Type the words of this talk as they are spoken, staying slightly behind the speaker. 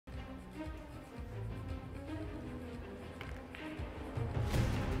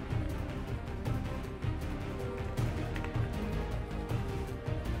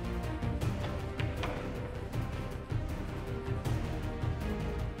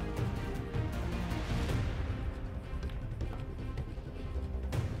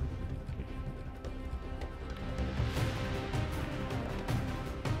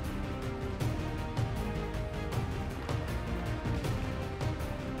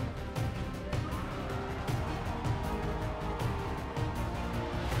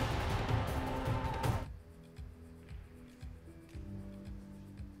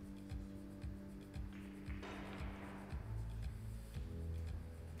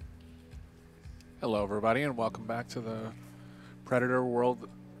Hello, everybody, and welcome back to the Predator World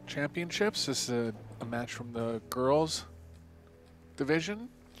Championships. This is a match from the girls division.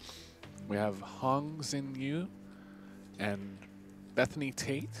 We have Hong Xin Yu and Bethany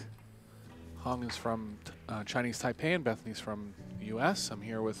Tate. Hong is from Chinese Taipei, and Bethany's from the U.S. I'm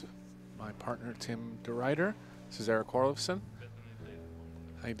here with my partner, Tim DeRuyter. This is Eric Orlofsson.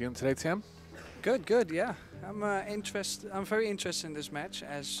 How you doing today, Tim? Good, yeah. I'm very interested in this match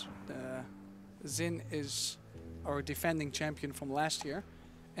as Xin is our defending champion from last year.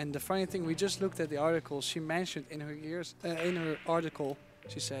 And the funny thing, we just looked at the article. She mentioned in her article,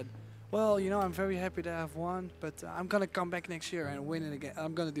 she said, "Well, you know, I'm very happy that I've won, but I'm gonna come back next year and win it again.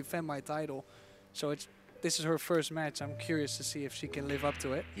 I'm gonna defend my title." So this is her first match. I'm curious to see if she can live up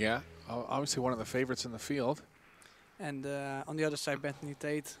to it. Yeah, obviously one of the favorites in the field. And on the other side, Bethany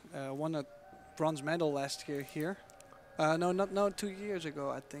Tate won a bronze medal last year here. No, 2 years ago,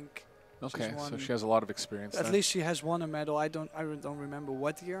 I think. Okay, so she has a lot of experience. At least she has won a medal. I don't remember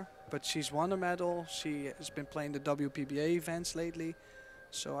what year, but she's won a medal. She has been playing the WPA events lately,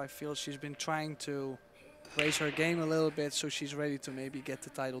 so I feel she's been trying to raise her game a little bit, so she's ready to maybe get the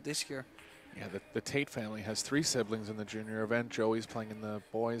title this year. Yeah, the Tate family has 3 siblings in the junior event. Joey's playing in the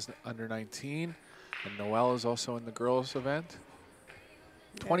boys under 19, and Noelle is also in the girls event.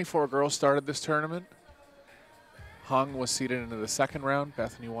 24 girls started this tournament. Hong was seeded into the second round.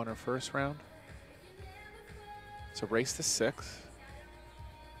 Bethany won her first round. It's a race to 6.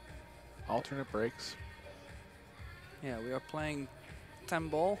 Alternate breaks. Yeah, we are playing 10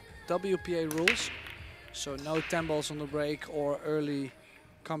 ball, WPA rules. So no 10 balls on the break or early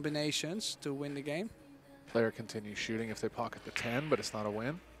combinations to win the game. Player continues shooting if they pocket the 10, but it's not a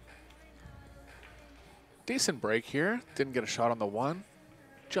win. Decent break here. Didn't get a shot on the 1.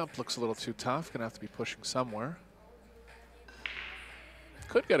 Jump looks a little too tough. Gonna have to be pushing somewhere.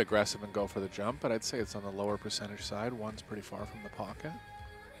 Could get aggressive and go for the jump, but I'd say it's on the lower percentage side. 1's pretty far from the pocket.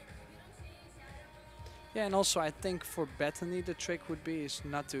 Yeah, and also I think for Bethany the trick would be is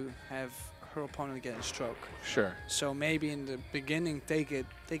not to have her opponent get a stroke. Sure. So maybe in the beginning take it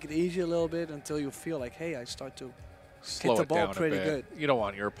easy a little bit until you feel like, hey, I start to Slow hit the it ball down pretty a bit. good. You don't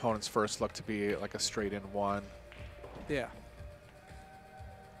want your opponent's first look to be like a straight in 1. Yeah.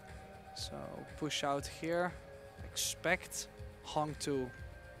 So push out here. Expect Hong to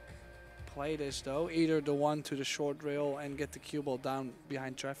play this though. Either the 1 to the short rail and get the cue ball down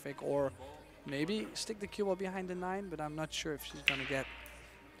behind traffic, or maybe stick the cue ball behind the 9, but I'm not sure if she's gonna get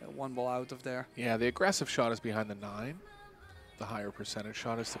that 1 ball out of there. Yeah, the aggressive shot is behind the 9. The higher percentage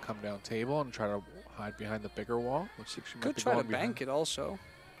shot is to come down table and try to hide behind the bigger wall. Looks like she might Could be try to going behind. bank it also,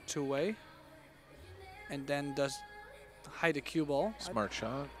 2-way, and then does hide the cue ball. Smart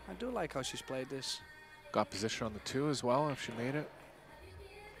shot. I do like how she's played this. Got position on the 2 as well if she made it.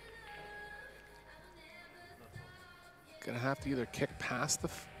 Gonna have to either kick past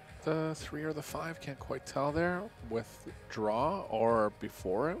the 3 or the 5, can't quite tell there, with draw, or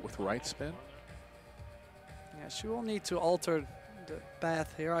before it with right spin. Yeah, she will need to alter the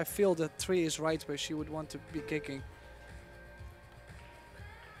path here. I feel that 3 is right where she would want to be kicking.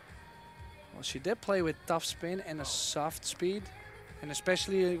 Well, she did play with tough spin and a soft speed, and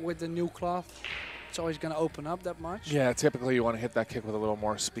especially with the new cloth, it's always going to open up that much. Yeah, typically you want to hit that kick with a little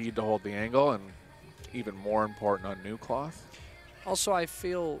more speed to hold the angle, and even more important on new cloth. Also, I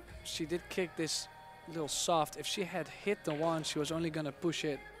feel she did kick this little soft. If she had hit the 1, she was only going to push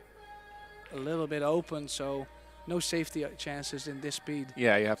it a little bit open, so no safety chances in this speed.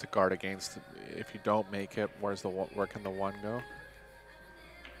 Yeah, you have to guard against. If you don't make it, where can the 1 go?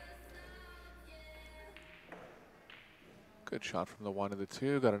 Good shot from the 1 to the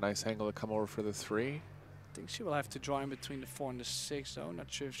 2. Got a nice angle to come over for the 3. I think she will have to draw in between the 4 and the 6, though.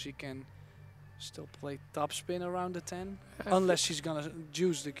 Not sure if she can still play top spin around the 10, unless she's going to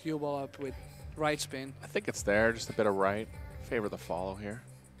juice the cue ball up with right spin. I think it's there, just a bit of right. Favor the follow here.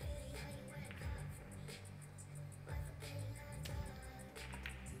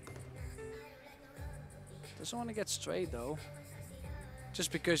 Doesn't want to get straight though,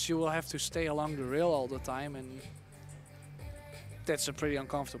 just because you will have to stay along the rail all the time, and that's a pretty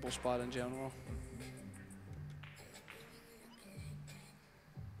uncomfortable spot in general.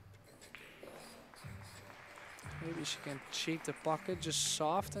 Maybe she can cheat the pocket, just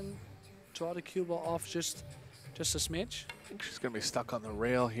soft, and draw the cue ball off just a smidge. I think she's going to be stuck on the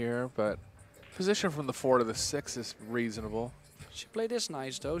rail here, but position from the 4 to the 6 is reasonable. She played this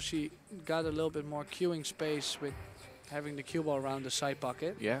nice though. She got a little bit more cueing space with having the cue ball around the side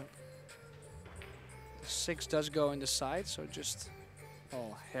pocket. Yeah. The 6 does go in the side, so just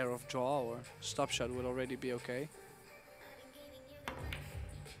hair of draw or stop shot would already be okay.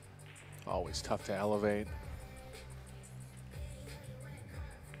 Always tough to elevate.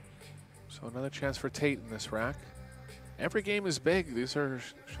 So another chance for Tate in this rack. Every game is big. These are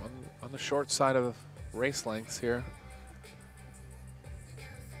on the short side of race lengths here.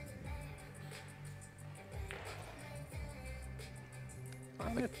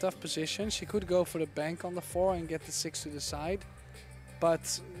 In a tough position. She could go for the bank on the 4 and get the 6 to the side.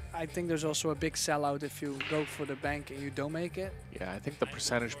 But I think there's also a big sellout if you go for the bank and you don't make it. Yeah, I think the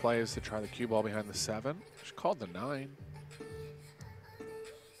percentage play is to try the cue ball behind the 7. She called the 9.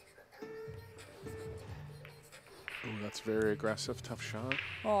 Ooh, that's very aggressive, tough shot.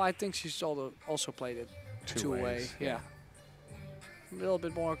 Well, I think she's also played it two-way. Yeah. A little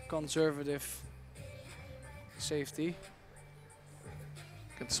bit more conservative safety.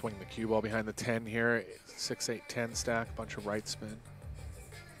 Can swing the cue ball behind the 10 here. 6, 8, 10 stack, bunch of right spin.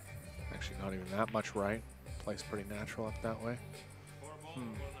 Actually, not even that much right. Plays pretty natural up that way.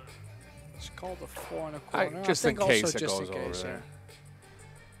 She called the 4 in a corner. Just in case it goes over there.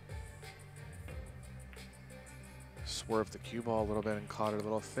 Swerved the cue ball a little bit and caught it a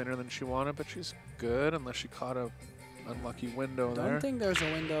little thinner than she wanted, but she's good unless she caught a unlucky window there. I don't think there's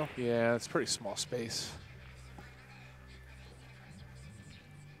a window. Yeah, it's pretty small space.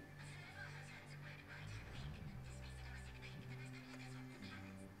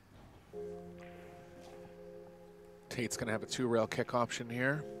 Tate's gonna have a 2-rail kick option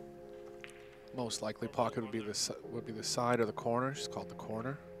here. Most likely pocket would be the side or the corner. She's called the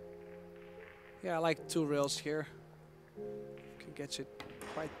corner. Yeah, I like 2 rails here. Can get it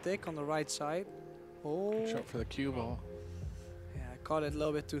quite thick on the right side. Oh. Watch out for the cue ball. Yeah, I caught it a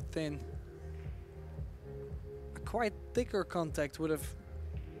little bit too thin. A quite thicker contact would have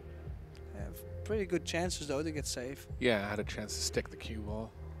pretty good chances though to get safe. Yeah, I had a chance to stick the cue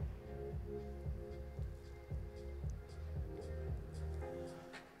ball.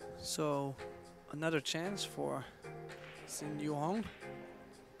 So another chance for Xin Yuhong.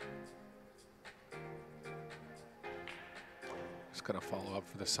 Just gonna follow up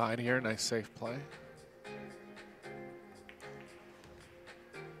for the side here. Nice safe play.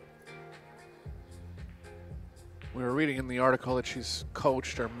 We were reading in the article that she's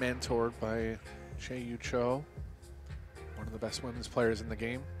coached or mentored by Che-Yu Cho, one of the best women's players in the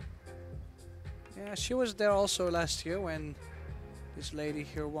game. Yeah, she was there also last year when this lady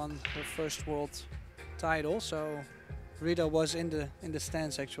here won her first world title. So Rita was in the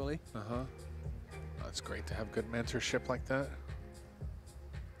stands actually. Oh, it's great to have good mentorship like that.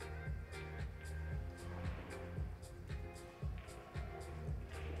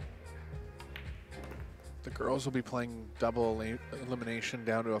 The girls will be playing double elimination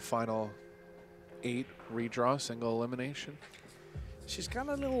down to a final 8 redraw, single elimination. She's got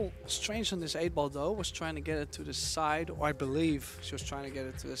a little strange on this 8-ball though. Was trying to get it to the side, or I believe she was trying to get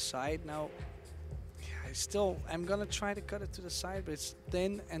it to the side. Now, yeah, I'm gonna try to cut it to the side, but it's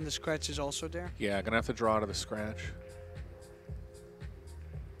thin and the scratch is also there. Yeah, gonna have to draw out of the scratch.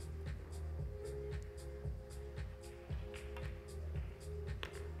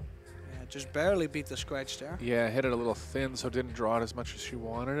 Yeah, just barely beat the scratch there. Yeah, hit it a little thin, so didn't draw it as much as she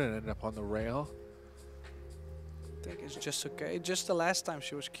wanted and ended up on the rail. I think it's just okay. Just the last time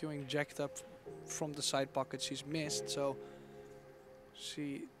she was queuing jacked up from the side pocket, she's missed, so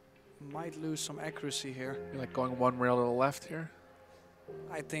she might lose some accuracy here. You like going 1 rail to the left here?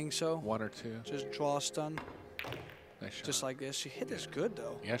 I think so. 1 or 2. Just draw stun. Nice shot. Just like this. She hit this good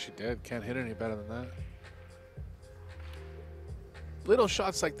though. Yeah, she did. Can't hit any better than that. Little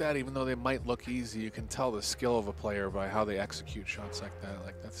shots like that, even though they might look easy, you can tell the skill of a player by how they execute shots like that.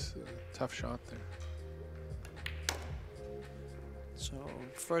 Like, that's a tough shot there. So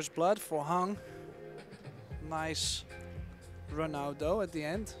first blood for Hung. Nice run out though at the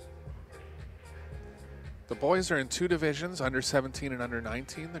end. The boys are in 2 divisions, under 17 and under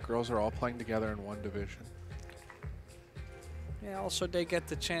 19. The girls are all playing together in 1 division. Yeah, also they get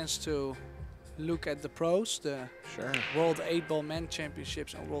the chance to look at the pros, the Sure. World 8-ball Men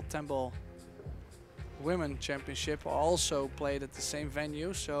Championships and World 10-ball Women Championship are also played at the same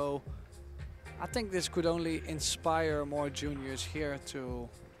venue. So I think this could only inspire more juniors here to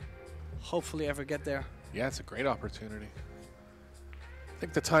hopefully ever get there. Yeah, it's a great opportunity. I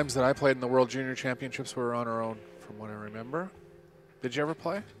think the times that I played in the World Junior Championships were on our own, from what I remember. Did you ever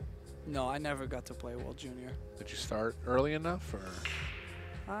play? No, I never got to play World Junior. Did you start early enough, or?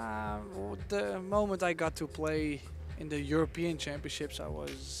 The moment I got to play in the European Championships, I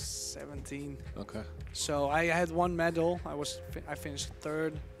was 17. Okay. So I had 1 medal. I finished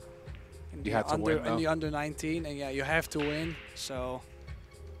 3rd. In You had to win, in the under 19, and yeah, you have to win. So,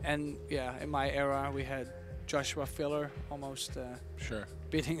 and yeah, in my era we had Joshua Filler, almost Sure.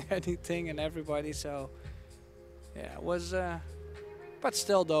 beating anything and everybody. So yeah, it was. But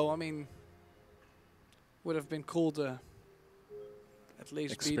still, though, I mean, would have been cool to at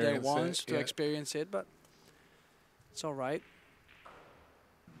least be there once to experience it. But it's all right.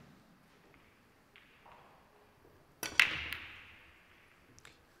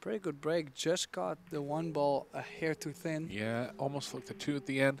 Pretty good break. Just got the one ball a hair too thin. Yeah, almost looked at 2 at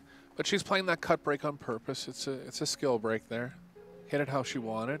the end. But she's playing that cut break on purpose. It's a skill break there. Hit it how she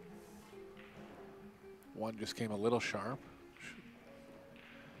wanted. One just came a little sharp.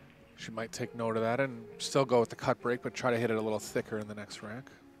 She might take note of that and still go with the cut break, but try to hit it a little thicker in the next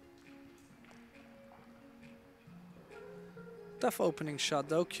rack. Tough opening shot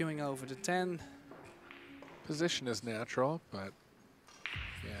though, queuing over the 10. Position is natural, but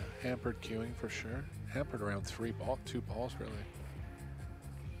yeah, hampered queuing for sure. Hampered around 2 balls really.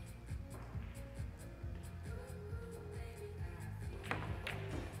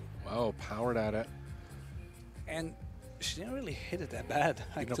 Wow, powered at it. And she didn't really hit it that bad.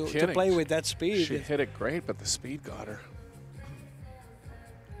 Like No to kidding. play with that speed. She hit it great, but the speed got her.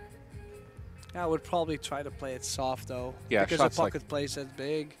 I would probably try to play it soft though. Yeah, because the shots pocket plays that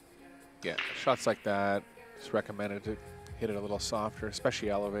big. Yeah, shots like that, it's recommended to hit it a little softer, especially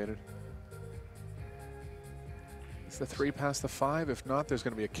elevated. Is the 3 past the 5? If not, there's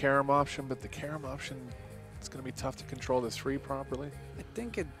going to be a carom option, but the carom option, it's going to be tough to control the 3 properly. I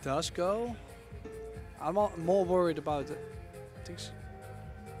think it does go. I'm more worried about it. I think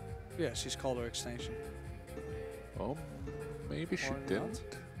yeah, she's called her extension. Oh, maybe she Or didn't.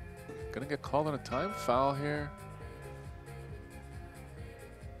 not. Gonna get called on a time foul here.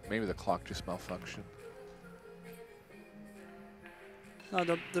 Maybe the clock just malfunctioned.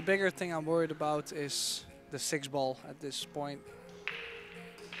 No, the bigger thing I'm worried about is the 6 ball at this point.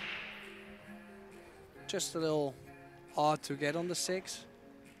 Just a little odd to get on the 6.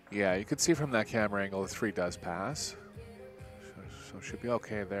 Yeah, you could see from that camera angle the 3 does pass. So should be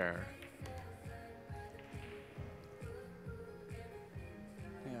okay there.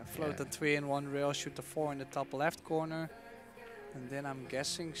 Yeah, float the 3 in one rail, shoot the 4 in the top left corner. And then I'm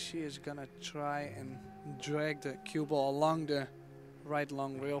guessing she is gonna try and drag the cue ball along the right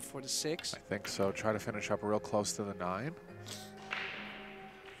long rail for the 6. I think so. Try to finish up real close to the 9.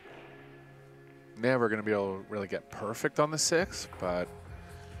 Never going to be able to really get perfect on the 6, but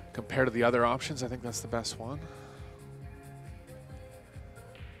compared to the other options, I think that's the best one.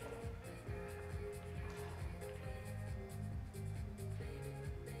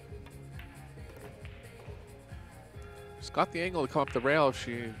 She's got the angle to come up the rail if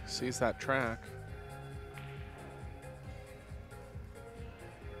she sees that track.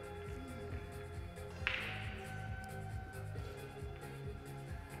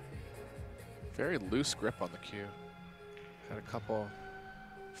 Very loose grip on the cue. Had a couple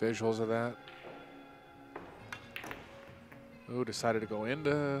visuals of that. Ooh, decided to go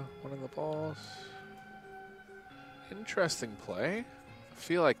into one of the balls. Interesting play. I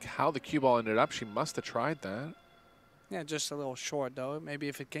feel like how the cue ball ended up, she must have tried that. Yeah, just a little short though. Maybe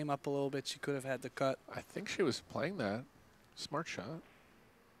if it came up a little bit, she could have had the cut. I think she was playing that. Smart shot.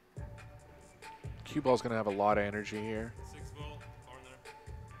 Cue ball's gonna have a lot of energy here. 6 ball, corner.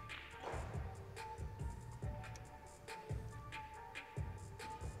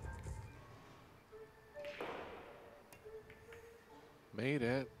 Made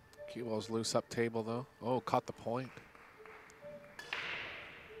it. Cue ball's loose up table though. Oh, caught the point.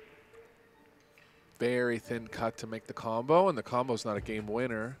 Very thin cut to make the combo, and the combo's not a game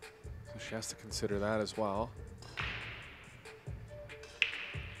winner, so she has to consider that as well.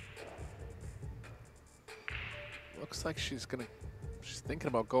 Looks like she's thinking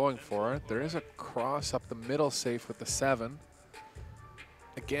about going for it. There is a cross up the middle safe with the 7.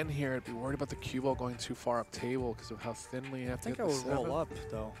 Again here, I'd be worried about the cue ball going too far up table because of how thinly you have to I hit think the I would 7. roll up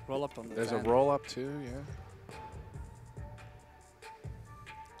though. Roll up on the There's 10. a roll up too, yeah.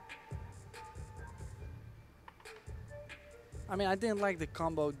 I mean, I didn't like the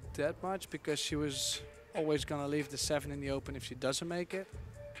combo that much because she was always going to leave the 7 in the open if she doesn't make it.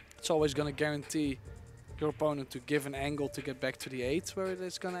 It's always going to guarantee your opponent to give an angle to get back to the 8 where it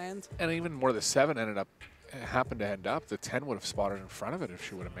is going to end. And even more, the 7 happened to end up. The 10 would have spotted in front of it if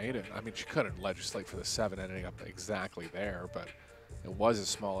she would have made it. I mean, she couldn't legislate for the 7 ending up exactly there, but it was a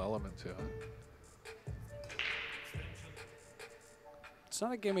small element to it. It's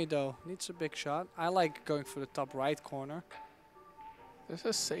not a gimme though. Needs a big shot. I like going for the top right corner. This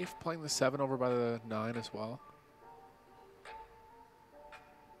is safe playing the 7 over by the 9 as well.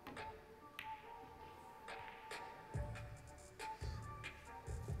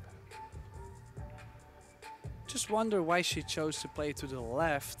 wonder why she chose to play to the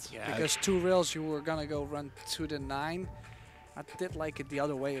left. Yeah. Because 2 rails you were gonna go run to the 9. I did like it the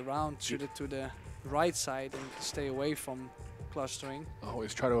other way around, shoot it to the right side and stay away from clustering.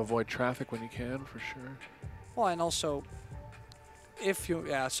 Always try to avoid traffic when you can, for sure. Well, and also, if you,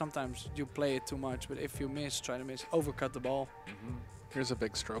 sometimes you play it too much, but if you miss, try to miss, overcut the ball. Here's a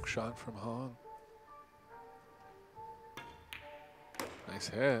big stroke shot from Hong. Nice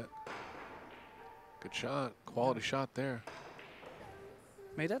hit. Good shot. Quality shot there.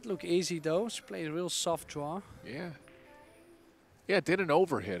 Made that look easy though. She played a real soft draw. Yeah. Yeah, didn't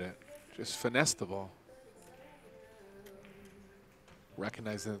overhit it. Just finessed the ball.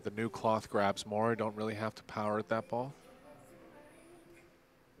 Recognizing that the new cloth grabs more, don't really have to power at that ball.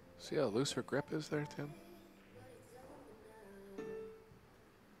 See how loose her grip is there, Tim?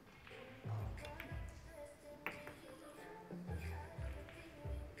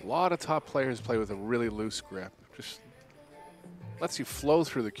 A lot of top players play with a really loose grip. Just lets you flow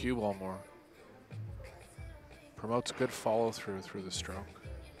through the cue ball more. Promotes good follow through the stroke.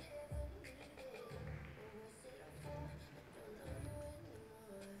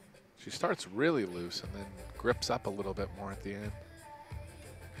 She starts really loose and then grips up a little bit more at the end.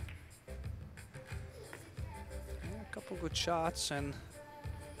 Yeah, a couple good shots and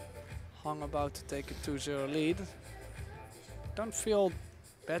Hong about to take a 2-0 lead. Don't feel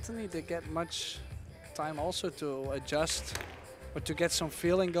Bethany did get much time also to adjust or to get some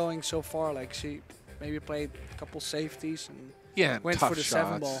feeling going so far. Like she maybe played a couple safeties and went tough for the shots.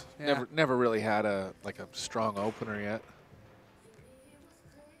 7 ball. Yeah. Never really had a strong opener yet.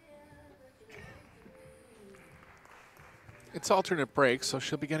 It's alternate breaks, so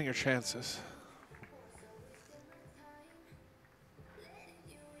she'll be getting her chances.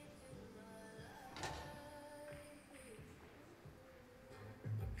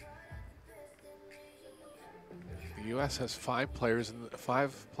 The U.S. has 5 players in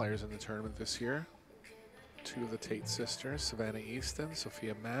the tournament this year. 2 of the Tate sisters, Savannah Easton,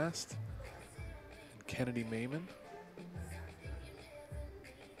 Sophia Mast, and Kennedy Mayman.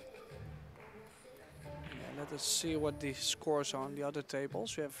 Let us see what the scores are on the other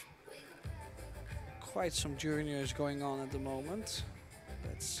tables. We have quite some juniors going on at the moment.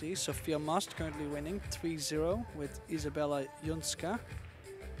 Let's see. Sophia Mast currently winning 3-0 with Izabela Junska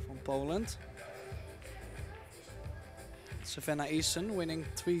from Poland. Savannah Easton winning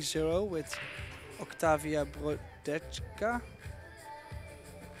 3-0 with Octavia Brodeczka.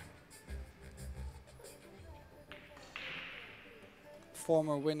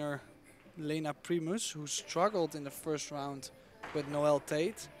 Former winner Lena Primus, who struggled in the first round with Noelle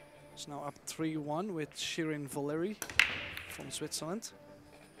Tate, is now up 3-1 with Shirin Valeri from Switzerland.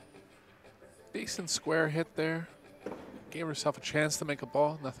 Decent square hit there. Gave herself a chance to make a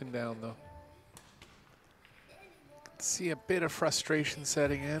ball. Nothing down, though. See a bit of frustration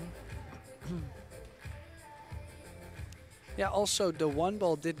setting in. Yeah, also the 1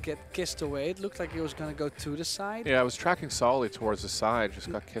 ball did get kissed away. It looked like it was going to go to the side. Yeah, I was tracking solidly towards the side, just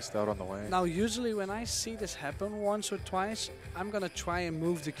got kissed out on the way. Now, usually when I see this happen once or twice, I'm going to try and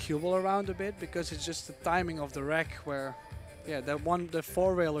move the cue ball around a bit because it's just the timing of the rack where, yeah, the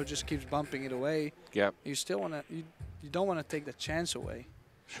 4-railer just keeps bumping it away. Yep. You still want to, you don't want to take the chance away.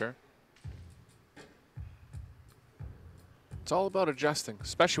 Sure. It's all about adjusting,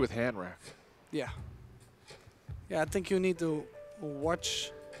 especially with hand rack. Yeah. Yeah, I think you need to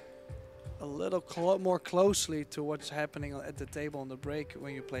watch a little more closely to what's happening at the table on the break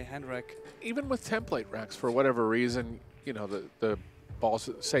when you play hand rack. Even with template racks, for whatever reason, you know, the balls,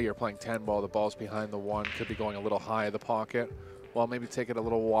 say you're playing 10 ball, the ball's behind the 1, could be going a little high in the pocket. Well, maybe take it a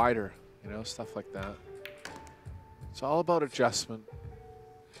little wider, you know, stuff like that. It's all about adjustment.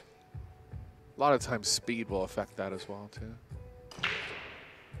 A lot of times speed will affect that as well, too.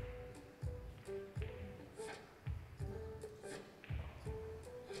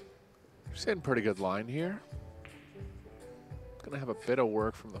 She's hitting pretty good line here. Gonna have a bit of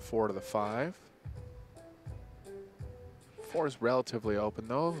work from the 4 to the 5. 4 is relatively open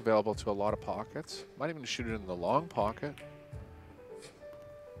though, available to a lot of pockets. Might even shoot it in the long pocket.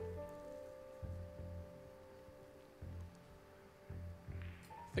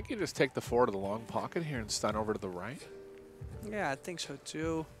 I think you just take the 4 to the long pocket here and stun over to the right. Yeah, I think so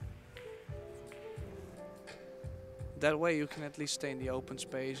too. That way you can at least stay in the open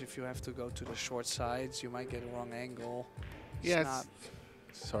space. If you have to go to the short sides, you might get a wrong angle. Yeah,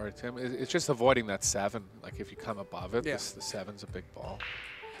 sorry, Tim. It's just avoiding that 7. Like if you come above it, yeah. The 7's a big ball.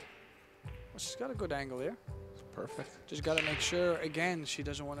 Well, she's got a good angle here. It's perfect. Just got to make sure, again, she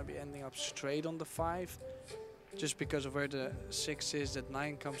doesn't want to be ending up straight on the 5. Just because of where the 6 is, that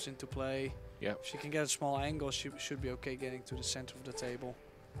 9 comes into play. Yeah. If she can get a small angle, she should be okay getting to the center of the table.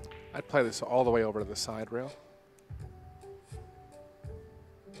 I'd play this all the way over to the side rail.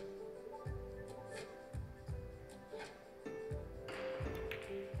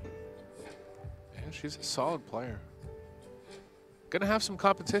 Yeah, she's a solid player. Gonna have some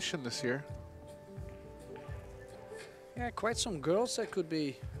competition this year. Yeah, quite some girls that could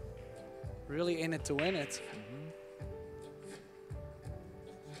be really in it to win it.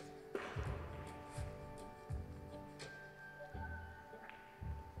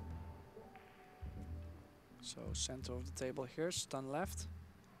 So center of the table here, stun left.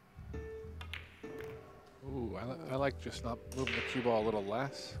 Ooh, I like just not moving the cue ball a little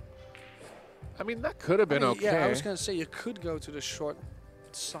less. I mean, that could have been okay. Yeah, I was going to say you could go to the short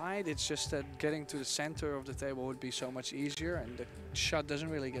side. It's just that getting to the center of the table would be so much easier, and the shot doesn't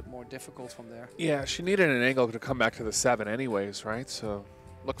really get more difficult from there. Yeah, she needed an angle to come back to the 7 anyways, right? So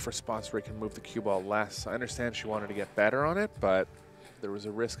look for spots where you can move the cue ball less. I understand she wanted to get better on it, but there was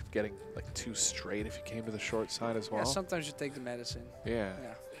a risk of getting like too straight if you came to the short side as well. Yeah, sometimes you take the medicine. Yeah.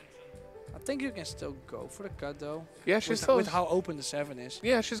 I think you can still go for the cut though. Yeah, she's still with how open the 7 is.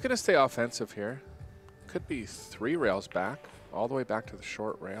 Yeah, she's gonna stay offensive here. Could be 3 rails back, all the way back to the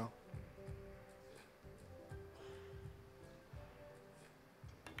short rail.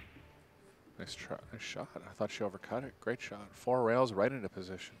 Nice try, nice shot. I thought she overcut it. Great shot. 4 rails right into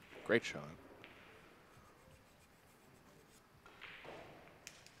position. Great shot.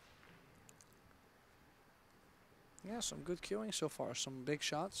 Yeah, some good cueing so far. Some big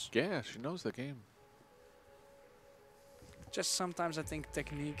shots. Yeah, she knows the game. Just sometimes I think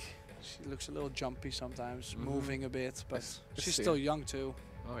technique. She looks a little jumpy sometimes, moving a bit, but she's still young too.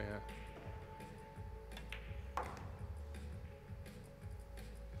 Oh yeah.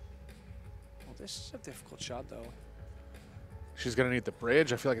 Well, this is a difficult shot though. She's gonna need the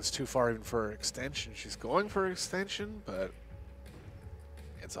bridge. I feel like it's too far even for her extension. She's going for extension, but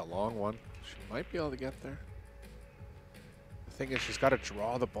it's a long one. She might be able to get there. The thing is, she's got to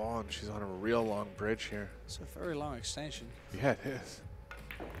draw the ball, and she's on a real long bridge here. It's a very long extension. Yeah, it is.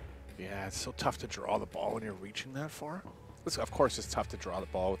 Yeah, it's so tough to draw the ball when you're reaching that far. Of course, it's tough to draw the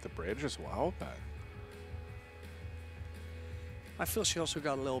ball with the bridge as well, but I feel she also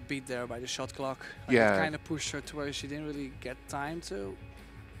got a little beat there by the shot clock. Like yeah. It kind of pushed her to where she didn't really get time to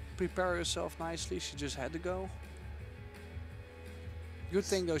prepare herself nicely. She just had to go. Good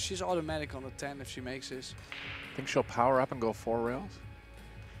thing though, she's automatic on the 10 if she makes this. Think she'll power up and go 4 rails?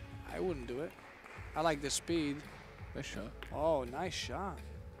 I wouldn't do it. I like the speed. Nice shot. Oh, nice shot.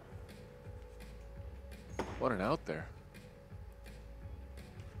 What an out there.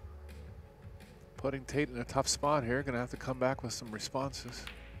 Putting Tate in a tough spot here. Gonna have to come back with some responses.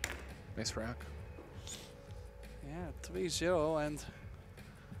 Nice rack. Yeah, 3-0, and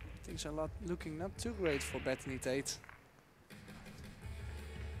things are looking not too great for Bethany Tate.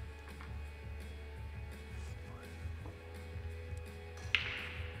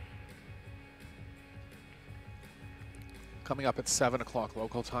 Coming up at 7 o'clock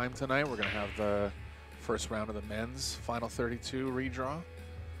local time tonight, we're going to have the first round of the men's final 32 redraw.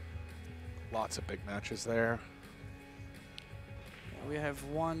 Lots of big matches there. Yeah, we have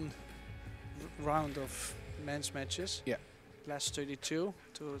one round of men's matches. Yeah. Last 32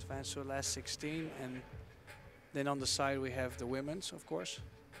 to advance to the last 16, and then on the side we have the women's, of course.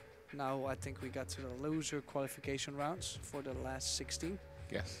 Now I think we got to the loser qualification rounds for the last 16.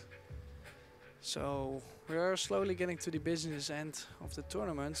 Yes. So we are slowly getting to the business end of the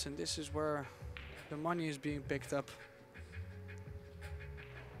tournaments, and this is where the money is being picked up.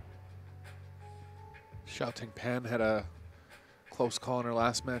 Shouting Pan had a close call in her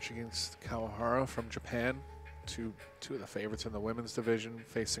last match against Kawahara from Japan. Two of the favorites in the women's division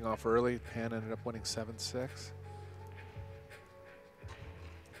facing off early. Pan ended up winning 7-6.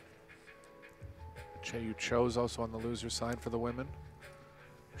 Chaeyu Cho's also on the loser side for the women.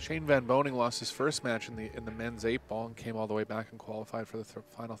 Shane Van Boning lost his first match in the men's 8-ball and came all the way back and qualified for the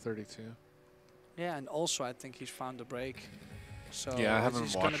final 32. Yeah, and also I think he's found a break. So yeah, I haven't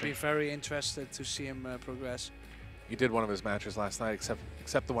he's going to be very interested to see him progress. He did one of his matches last night,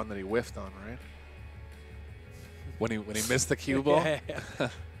 except the one that he whiffed on, right? When he missed the cue ball. Yeah.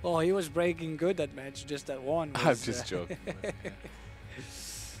 Oh, he was breaking good that match. Just that one. I'm just joking. But, yeah.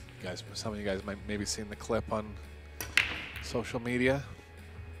 Guys, some of you guys might maybe seen the clip on social media.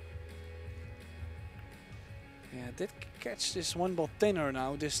 Yeah, did catch this one ball thinner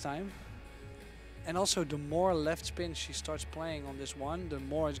now this time. And also the more left spin she starts playing on this one, the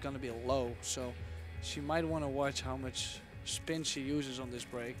more it's going to be low. So she might want to watch how much spin she uses on this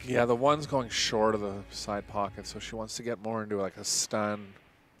break. Yeah, the one's going short of the side pocket, so she wants to get more into like a stun,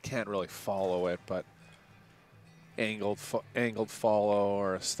 can't really follow it, but angled follow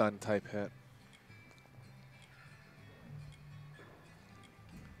or a stun type hit.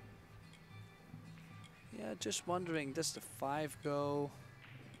 Yeah, just wondering, does the 5 go?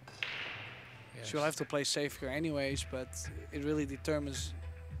 Yeah, She'll have to play safe here anyways, but it really determines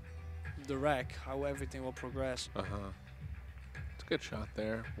the rack, how everything will progress. It's a good shot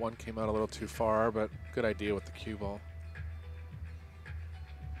there. One came out a little too far, but good idea with the cue ball.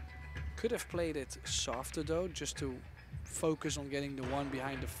 Could have played it softer though, just to focus on getting the one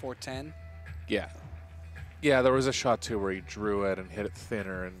behind the 410. Yeah. Yeah, there was a shot too where he drew it and hit it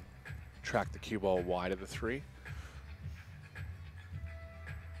thinner and tracked the cue ball wide of the 3.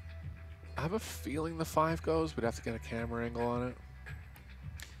 I have a feeling the 5 goes. We'd have to get a camera angle on it.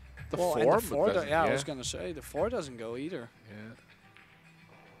 The well, 4, and the 4 doesn't, yeah, I was gonna say the 4 doesn't go either. Yeah.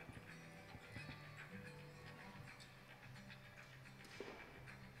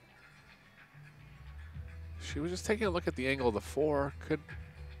 She was just taking a look at the angle of the 4. Could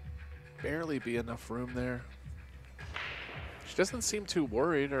barely be enough room there. She doesn't seem too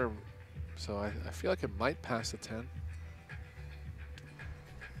worried, or so I feel like it might pass the 10.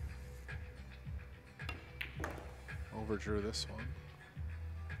 Overdrew this one.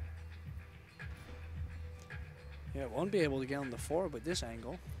 Yeah, won't be able to get on the 4 with this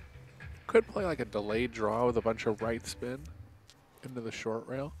angle. Could play like a delayed draw with a bunch of right spin into the short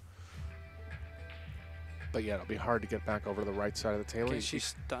rail. But yeah, it'll be hard to get back over to the right side of the table. Okay,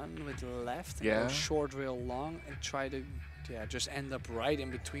 she's done with the left and Yeah. go short rail long and try to just end up right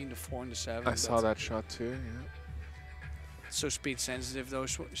in between the 4 and the 7. I saw that shot too, yeah. So speed sensitive though,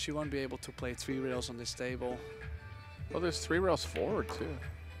 she won't be able to play 3 rails on this table. Well, there's 3 rails forward too.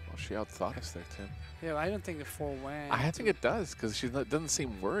 Well, she outthought us there, Tim. Yeah, I don't think the 4 went. I think it does, because she doesn't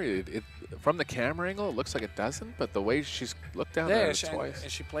seem worried. From the camera angle, it looks like it doesn't, but the way she's looked down there twice.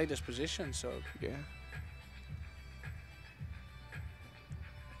 And she played this position, so. Yeah.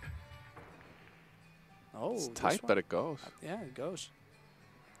 Oh, It's tight, but it goes. Yeah, it goes.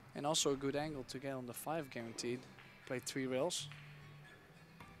 And also a good angle to get on the 5 guaranteed. Play 3 rails.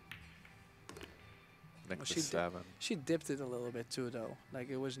 Next Well, to 7. She dipped it a little bit too, though. Like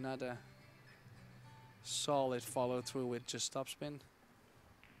it was not a solid follow through with just topspin.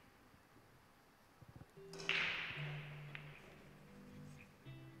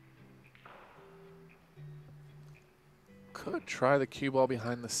 Could try the cue ball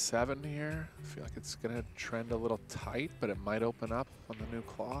behind the 7 here. I feel like it's going to trend a little tight, but it might open up on the new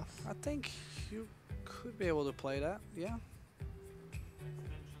cloth. I think you could be able to play that, yeah.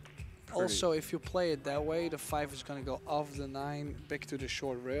 Also, if you play it that way, the 5 is going to go off the 9, back to the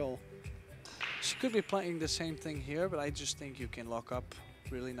short rail. She could be playing the same thing here, but I just think you can lock up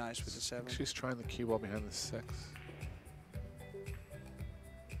really nice with the 7. She's trying the cue ball behind the 6.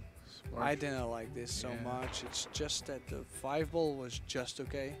 Smart. I didn't like this so much. It's just that the 5 ball was just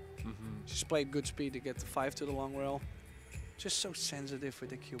okay. She's played good speed to get the 5 to the long rail. Just so sensitive with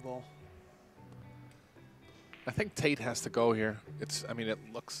the cue ball. I think Tate has to go here. I mean, it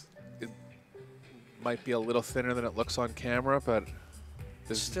might be a little thinner than it looks on camera, but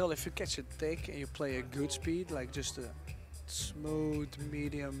still, if you catch it thick and you play a good speed, like just a smooth,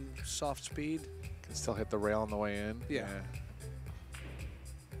 medium, soft speed, can still hit the rail on the way in. Yeah.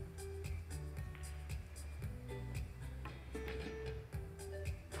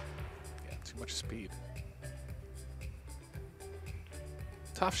 Too much speed.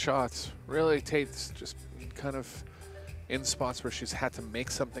 Tough shots. Really, Tate's just kind of in spots where she's had to make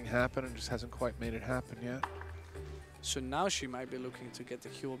something happen and just hasn't quite made it happen yet. So now she might be looking to get the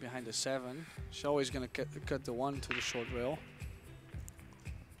cue ball behind the 7. She's always going to cut the 1 to the short rail.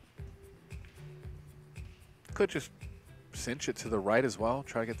 Could just cinch it to the right as well.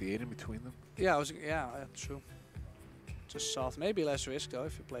 Try to get the 8 in between them. Yeah, true. Just soft. Maybe less risk though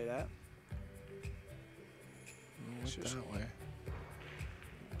if you play that. That way.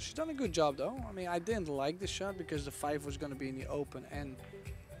 She's done a good job though. I mean, I didn't like this shot because the 5 was going to be in the open and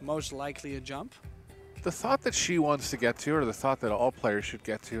most likely a jump. The thought that she wants to get to, or the thought that all players should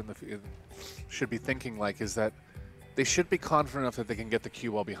get to, should be thinking like, is that they should be confident enough that they can get the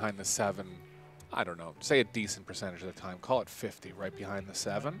cue ball behind the 7. I don't know, say a decent percentage of the time. Call it 50 right behind the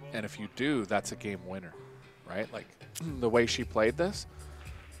 7. And if you do, that's a game winner, right? Like the way she played this,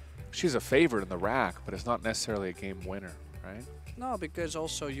 she's a favorite in the rack, but it's not necessarily a game winner, right? No, because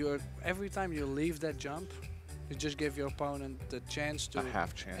also every time you leave that jump, you just give your opponent the chance to a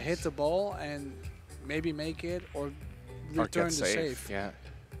half chance. Hit the ball and maybe make it or return the save. Yeah,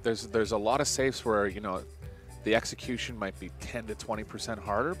 there's a lot of safes where, you know, the execution might be 10 to 20%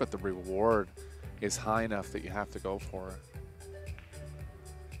 harder, but the reward is high enough that you have to go for it.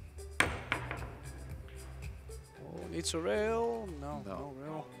 Needs a rail. No, No. no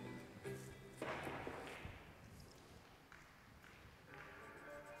rail.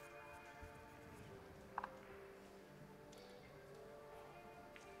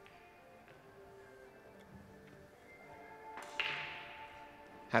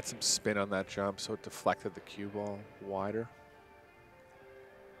 Had some spin on that jump, so it deflected the cue ball wider.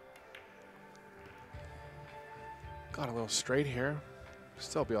 Got a little straight here.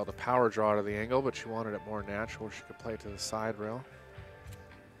 Still be able to power draw to the angle, but she wanted it more natural. She could play it to the side rail.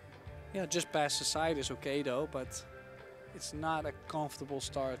 Yeah, just past the side is okay though, but it's not a comfortable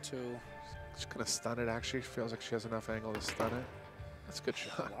start to. She's gonna stun it. Actually, feels like she has enough angle to stun it. That's a good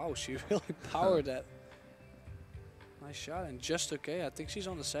shot. Wow, she really powered that. Nice shot and just okay. I think she's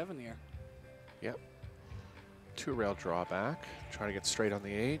on the 7 here. Yep. 2 rail drawback. Trying to get straight on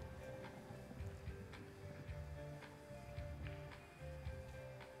the 8.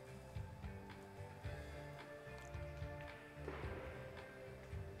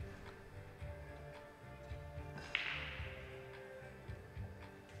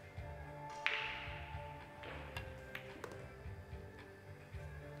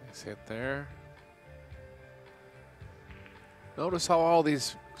 Nice hit there. Notice how all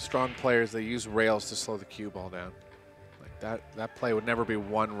these strong players, they use rails to slow the cue ball down. Like that play would never be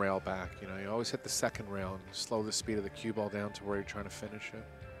 1 rail back. You know, you always hit the 2nd rail and slow the speed of the cue ball down to where you're trying to finish it.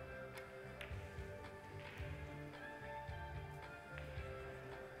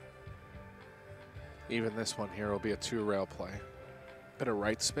 Even this one here will be a 2 rail play. Bit of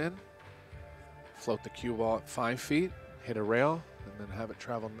right spin, float the cue ball at 5 feet, hit a rail, and then have it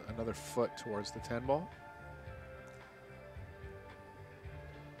travel another foot towards the 10 ball.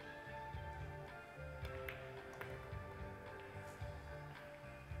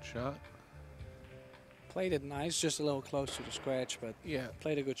 Shot. Played it nice, just a little close to the scratch, but Yeah,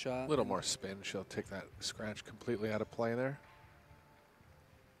 played a good shot. a little more spin. She'll take that scratch completely out of play there.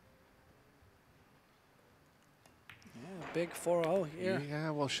 Yeah, big 4-0 here. Yeah,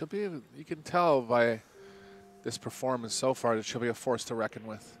 well, she'll be, you can tell by this performance so far that she'll be a force to reckon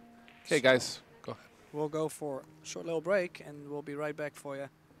with. Okay, guys, go ahead. We'll go for a short little break and we'll be right back for you.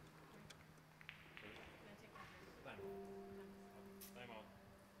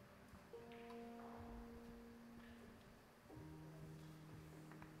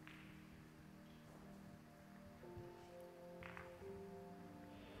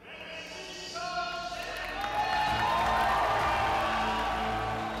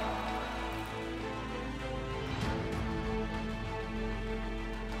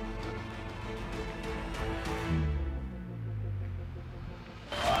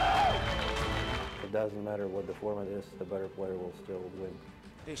 It doesn't matter what the format is, the better player will still win.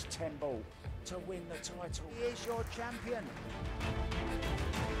 This 10 ball to win the title. Here's your champion.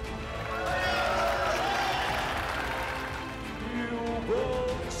 New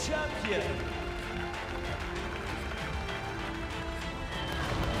world champion.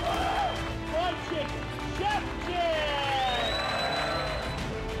 Magic champion.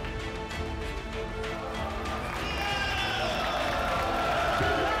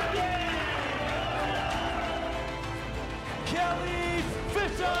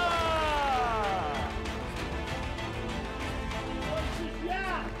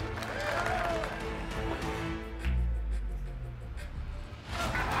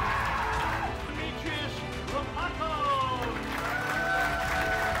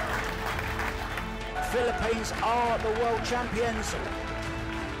 Philippines are the world champions.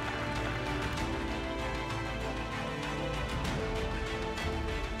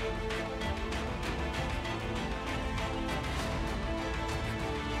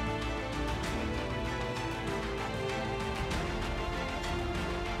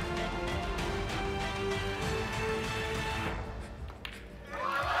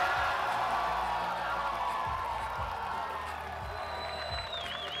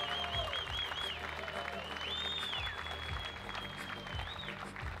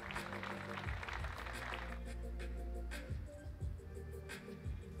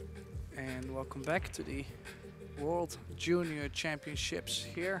 And welcome back to the World Junior Championships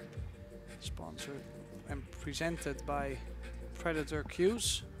here, sponsored and presented by Predator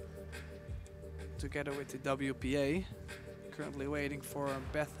Qs, together with the WPA. Currently waiting for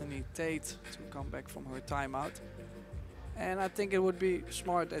Bethany Tate to come back from her timeout. And I think it would be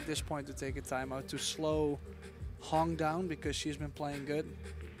smart at this point to take a timeout to slow Hong down because she's been playing good.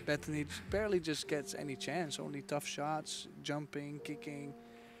 Bethany barely just gets any chance, only tough shots, jumping, kicking.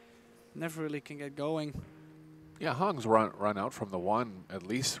 Never really can get going. Yeah, Hong's run out from the 1 at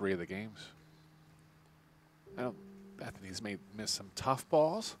least 3 of the games. Bethany's missed some tough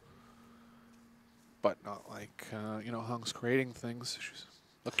balls. but not like, you know, Hung's creating things. She's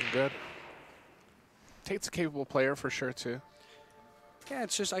looking good. Tate's a capable player for sure, too. Yeah,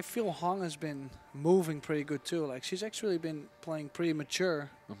 it's just I feel Hong has been moving pretty good too. Like she's actually been playing pretty mature.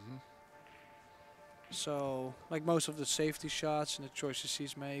 So like most of the safety shots and the choices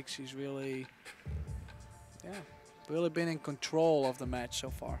she's makes, she's really, really been in control of the match so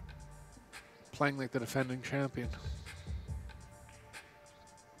far. Playing like the defending champion.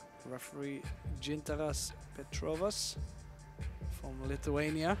 Referee Gintaras Petrovas from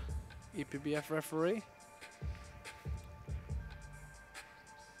Lithuania, EPBF referee.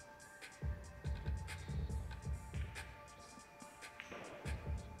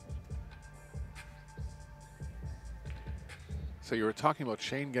 So you were talking about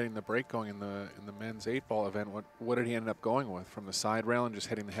Shane getting the break going in the men's 8-ball event. What did he end up going with? From the side rail and just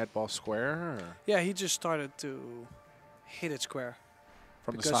hitting the head ball square? Or? Yeah, he just started to hit it square.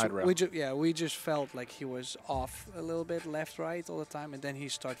 From the Because side rail? we just felt like he was off a little bit, left, right all the time. And then he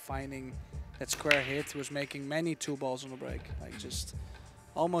started finding that square hit. He was making many 2 balls on the break. Like just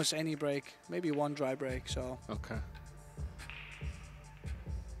almost any break, maybe one dry break. So Okay.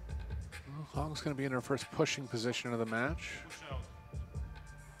 Well, Hong's going to be in her first pushing position of the match.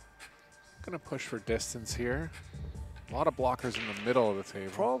 Going to push for distance here. A lot of blockers in the middle of the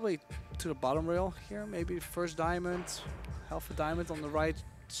table. probably to the bottom rail here, maybe first diamond, half a diamond on the right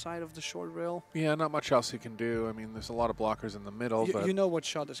side of the short rail. Yeah, not much else you can do. I mean, there's a lot of blockers in the middle, but You know what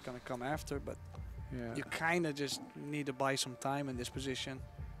shot is going to come after, but yeah. you kind of just need to buy some time in this position.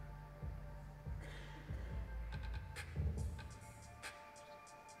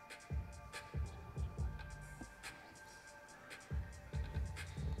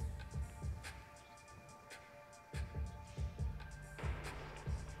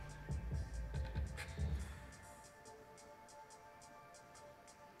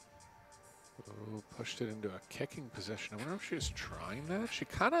 Ooh, pushed it into a kicking position. I wonder if she was trying that. She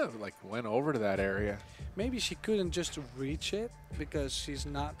kind of like went over to that area. Maybe she couldn't just reach it because she's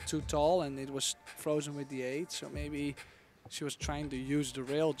not too tall and it was frozen with the 8. So maybe she was trying to use the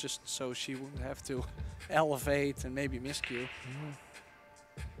rail just so she wouldn't have to elevate and maybe miscue.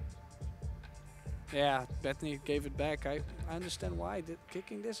 Yeah, Bethany gave it back. I understand why.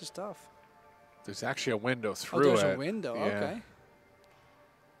 Kicking this is tough. There's actually a window Oh, through there's it. a window. Yeah. Okay.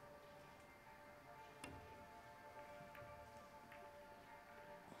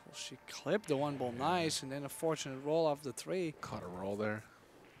 Well, she clipped the 1 ball nice, and then a fortunate roll off the 3. Caught a roll there.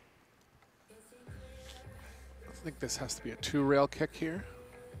 I think this has to be a 2 rail kick here.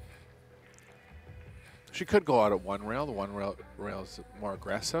 She could go out at 1 rail. The 1 rail is more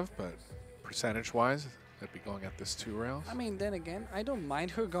aggressive, but percentage-wise, they'd be going at this 2 rails. I mean, then again, I don't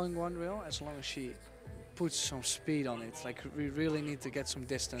mind her going 1 rail as long as she puts some speed on it. Like, we really need to get some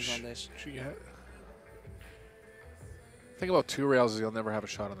distance on this. She had. Thing about 2 rails is you'll never have a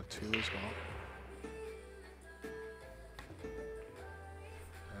shot on the 2 as well.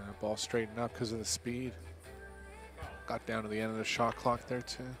 And ball straightened up because of the speed. Got down to the end of the shot clock there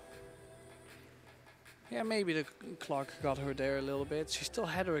too. Yeah, maybe the clock got her there a little bit. She still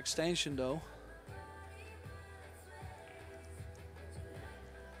had her extension though.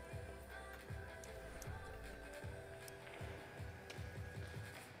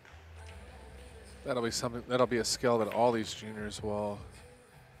 That'll be something. That'll be a skill that all these juniors will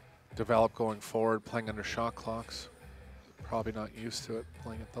develop going forward, playing under shot clocks. Probably not used to it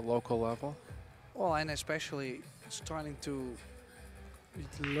playing at the local level. Well, and especially starting to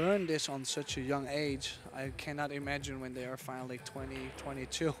learn this on such a young age. I cannot imagine when they are finally 20,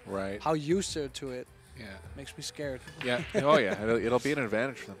 22. Right. How used they're to it. Yeah. Makes me scared. Yeah. Oh yeah. It'll be an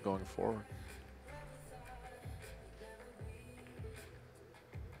advantage for them going forward.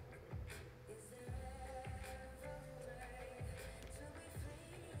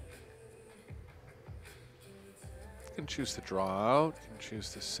 You can choose to draw out, you can choose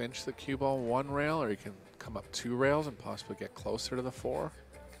to cinch the cue ball 1 rail, or you can come up 2 rails and possibly get closer to the 4.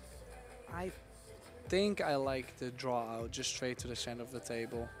 I think I like the draw out just straight to the center of the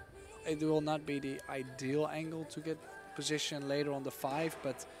table. It will not be the ideal angle to get position later on the 5,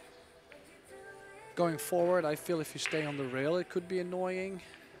 but going forward, I feel if you stay on the rail, it could be annoying.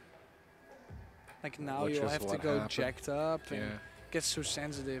 Like now Which you'll is have to what go happened. jacked up and Yeah. get so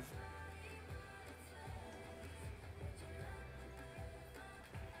sensitive.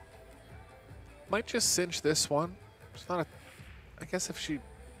 Might just cinch this one. It's not a. I guess if she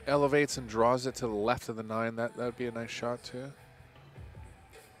elevates and draws it to the left of the 9, that would be a nice shot too.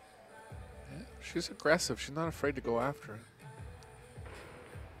 Yeah, she's aggressive. She's not afraid to go after it.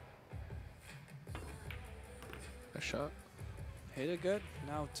 Nice shot. Hit it good.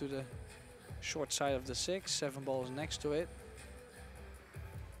 Now to the Short side of the 6, 7 balls next to it.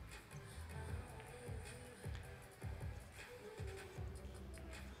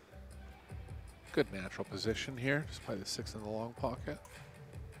 Good natural position here. Just play the 6 in the long pocket.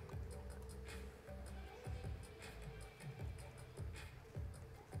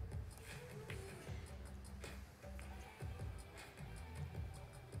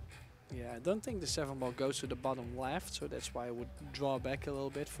 Yeah, I don't think the 7 ball goes to the bottom left, so that's why I would draw back a little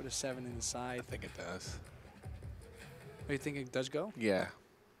bit for the 7 in the side. I think it does. Oh, you think it does go? Yeah.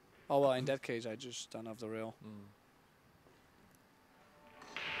 Oh, well, in that case, I just done off the rail.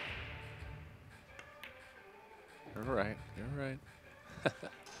 You're right. You're right.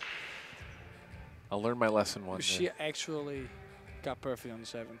 I'll learn my lesson one day. She actually got perfect on the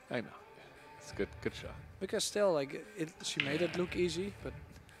 7. I know. It's a good shot. Because still, like, she made it look easy, but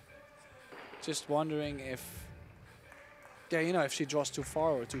just wondering if, yeah, you know, if she draws too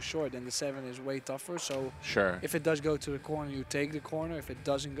far or too short, then the 7 is way tougher. So Sure. if it does go to the corner, you take the corner. If it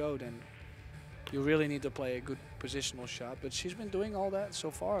doesn't go, then you really need to play a good positional shot. But she's been doing all that so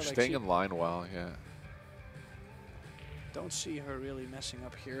far. Staying like in line well, yeah. don't see her really messing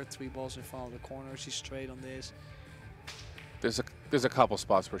up here. 3 balls in front of the corner. She's straight on this. There's a couple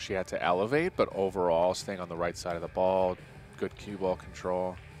spots where she had to elevate, but overall staying on the right side of the ball, good cue ball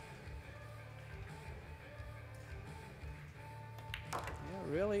control. Yeah,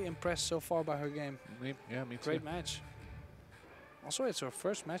 really impressed so far by her game. Yeah, me too. Great match. Also, it's her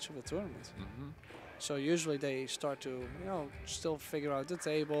first match of the tournament. Mm-hmm. So usually they start to, you know, still figure out the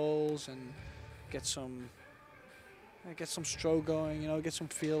tables and get some stroke going, you know, get some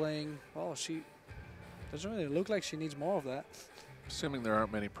feeling. Well, she doesn't really look like she needs more of that. Assuming there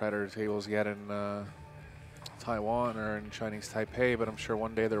aren't many Predator tables yet in Taiwan or in Chinese Taipei, but I'm sure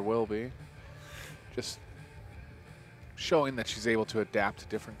one day there will be. Just showing that she's able to adapt to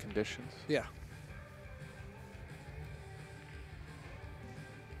different conditions. Yeah.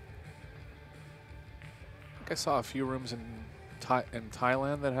 I think I saw a few rooms in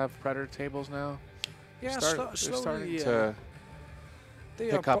Thailand that have Predator tables now. Yeah, they're slowly, starting to they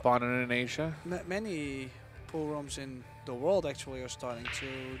pick up on it in Asia. Many pool rooms in the world actually are starting to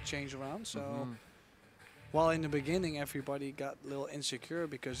change around. So while in the beginning everybody got a little insecure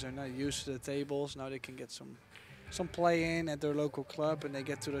because they're not used to the tables, now they can get some play in at their local club and they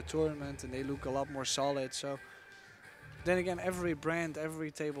get to the tournament and they look a lot more solid. So then again, every brand, every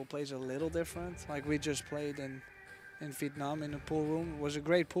table plays a little different. Like we just played in Vietnam in a pool room. It was a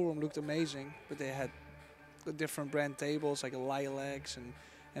great pool room, looked amazing, but they had the different brand tables like Lilacs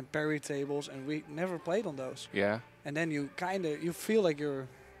and Perry tables, and we never played on those. Yeah. And then you feel like you're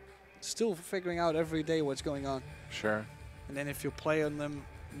still figuring out every day what's going on. Sure. And then if you play on them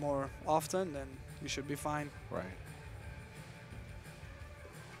more often, then you should be fine. Right.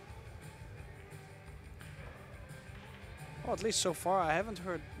 Well, at least so far, I haven't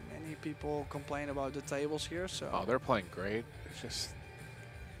heard many people complain about the tables here. So. Oh, they're playing great. It's just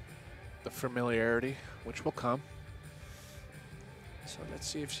the familiarity, which will come. So let's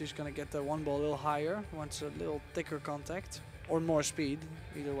see if she's gonna get the 1 ball a little higher. Wants a little thicker contact or more speed,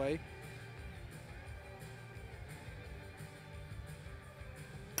 either way.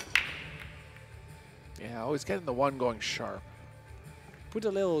 Yeah, always getting the 1 going sharp. Put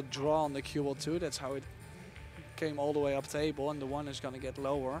a little draw on the cue ball too. That's how it came all the way up table, and the 1 is gonna get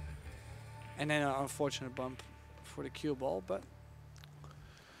lower. And then an unfortunate bump for the cue ball, but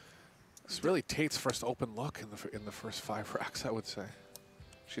it's really Tate's first open look in the first 5 racks, I would say.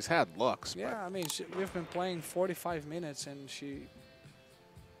 She's had looks. yeah, but I mean, we've been playing 45 minutes, and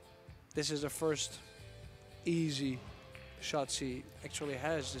this is the first easy shot she actually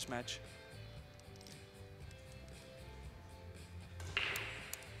has this match.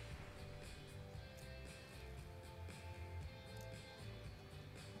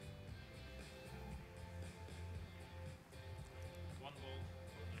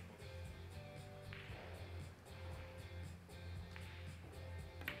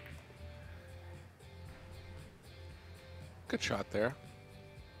 good shot there.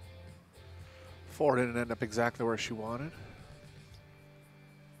 4 didn't end up exactly where she wanted.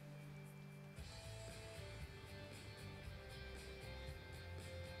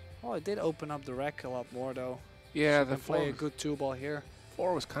 Well, it did open up the rack a lot more, though. Yeah, She the can play a 4 good 2 ball here.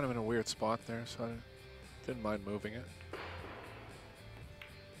 was kind of in a weird spot there, so I didn't mind moving it.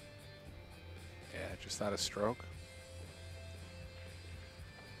 Yeah, just out of stroke.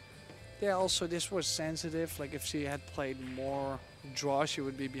 Yeah, also this was sensitive. Like if she had played more draw, she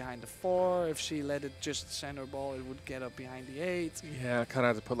would be behind the 4. If she let it just center ball, it would get up behind the 8. Yeah, kind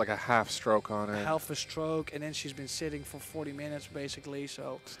of had to put like a half stroke on it. Half a stroke, and then she's been sitting for 40 minutes basically.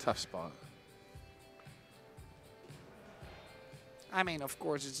 So It's a tough spot. I mean, of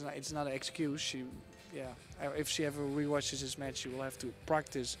course, it's not an excuse. If she ever rewatches this match, she will have to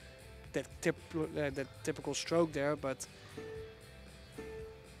practice that typical stroke there, but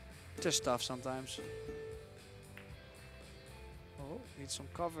just tough sometimes. Oh, needs some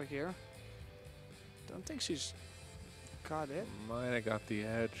cover here. Don't think she's got it. Might have got the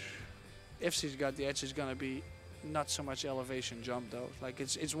edge. If she's got the edge, it's gonna be not so much elevation jump though. Like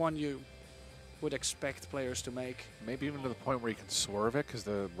it's one you would expect players to make. Maybe even to the point where you can swerve it because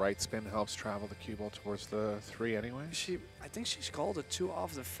the right spin helps travel the cue ball towards the 3 anyway. I think she's called a 2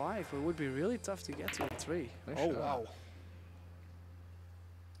 off the 5, but it would be really tough to get to the 3. Nice Oh shot. wow.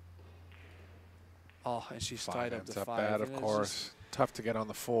 Oh, and she's tied up the 5. Bad, of course. Tough to get on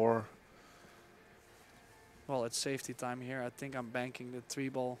the 4. Well, it's safety time here. I think I'm banking the 3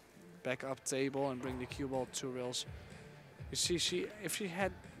 ball back up table and bring the cue ball 2 rails. You see, if she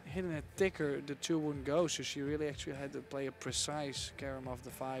had hidden it thicker, the 2 wouldn't go, so she really actually had to play a precise carom of the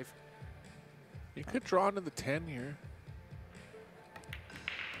 5. You could draw into the 10 here.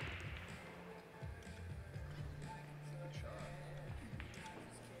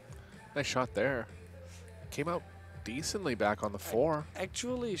 Nice shot there. Came out decently back on the 4.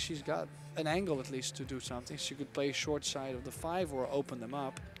 Actually, she's got an angle at least to do something. She could play short side of the 5 or open them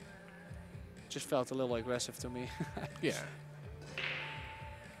up. Just felt a little aggressive to me. Yeah.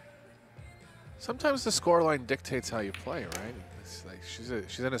 Sometimes the scoreline dictates how you play, right? It's like she's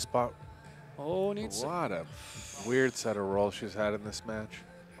in a spot. Oh, needs. What a weird set of rolls she's had in this match.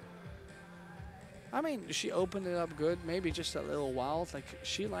 I mean, she opened it up good, maybe just a little wild. Like,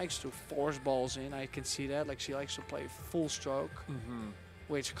 she likes to force balls in, I can see that. Like, she likes to play full stroke,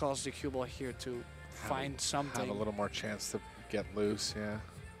 which caused the cue ball here to find something. Have a little more chance to get loose, yeah.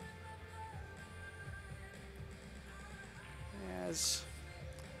 Yes,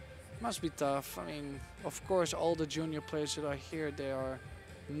 must be tough. I mean, of course, all the junior players that are here, they are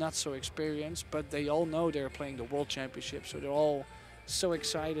not so experienced, but they all know they're playing the World Championship, so they're all so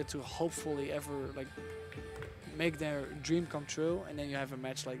excited to hopefully ever like make their dream come true, and then you have a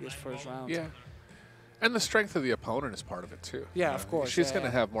match like this first round. Yeah, and the strength of the opponent is part of it too. Yeah, of course. She's going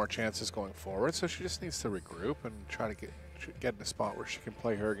to have more chances going forward, so she just needs to regroup and try to get in a spot where she can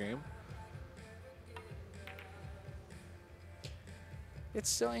play her game. It's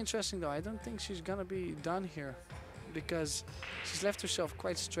still interesting though. I don't think she's gonna be done here, because she's left herself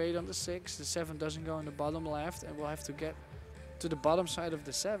quite straight on the 6. The 7 doesn't go in the bottom left, and we'll have to get to the bottom side of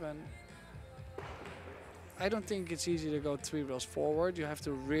the 7. I don't think it's easy to go 3 rails forward. You have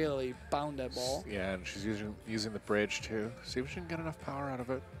to really pound that ball. Yeah, and she's using the bridge too. See if she can get enough power out of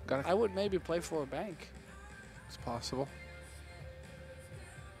it. I would maybe play for a bank. It's possible.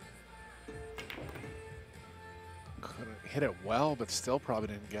 Couldn't hit it well, but still probably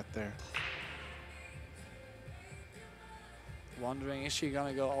didn't get there. Wondering, is she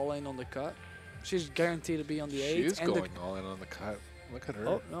gonna go all in on the cut? She's guaranteed to be on the 8. She's going all in on the cut. Look at her.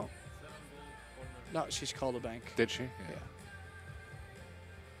 Oh, no. No, she's called a bank. Did she? Yeah.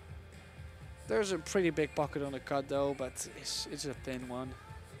 There's a pretty big pocket on the cut though, but it's a thin one.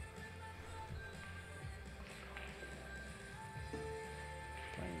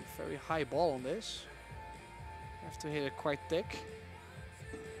 Playing very high ball on this. Have to hit it quite thick.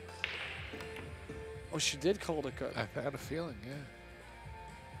 Oh, she did call the cut. I had a feeling, yeah.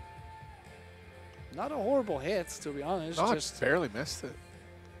 Not a horrible hit, to be honest. Oh, just barely missed it.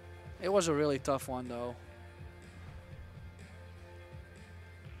 It was a really tough one, though.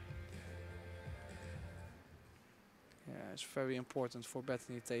 Yeah, it's very important for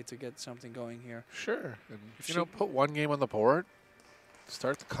Bethany Tate to get something going here. Sure. And, If you know, put one game on the board,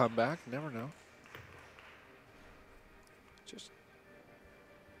 start the comeback, never know.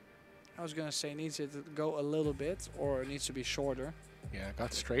 I was gonna say, needs it to go a little bit, or it needs to be shorter. Yeah,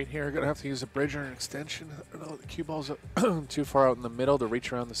 got straight here. Gonna have to use a bridge or an extension. I don't know, the cue ball's too far out in the middle to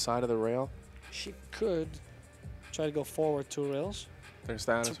reach around the side of the rail. She could try to go forward 2 rails. There's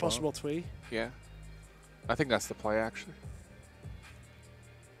that It's as a possible 3. Yeah. I think that's the play, actually.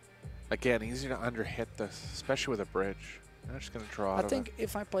 Again, easier to underhit this, especially with a bridge. I'm just gonna draw out I think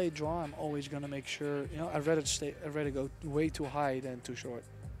if I play draw, I'm always gonna make sure, you know, I'd rather go way too high than too short.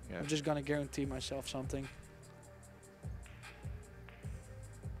 Yeah. I'm just gonna guarantee myself something.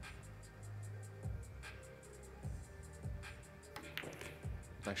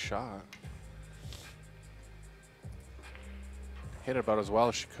 Nice shot. Hit it about as well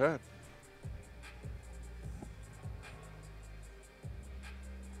as she could.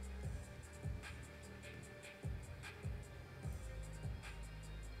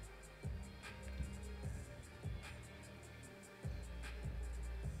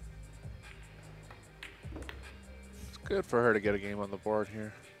 Good for her to get a game on the board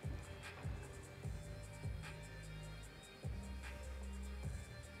here.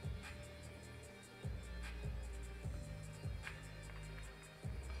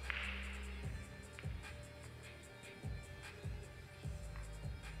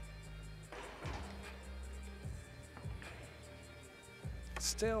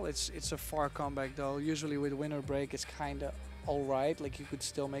 Still, it's a far comeback though. Usually with winner break, it's kind of all right. Like you could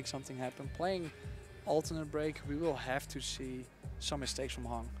still make something happen. Playing alternate break, we will have to see some mistakes from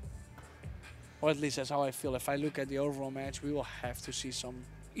Hong. Or at least that's how I feel. If I look at the overall match, we will have to see some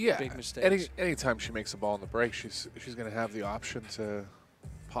big mistakes. Anytime she makes a ball in the break, she's going to have the option to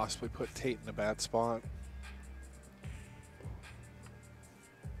possibly put Tate in a bad spot.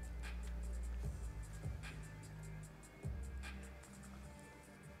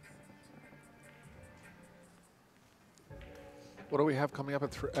 What do we have coming up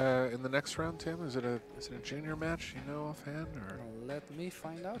at in the next round, Tim? Is it a junior match? You know offhand, or? Well, let me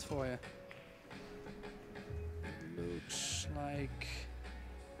find out for you. Looks like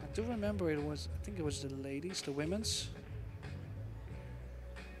I do remember it was. I think it was the ladies, the women's.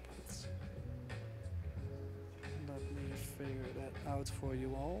 But let me figure that out for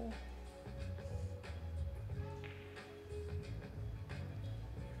you all.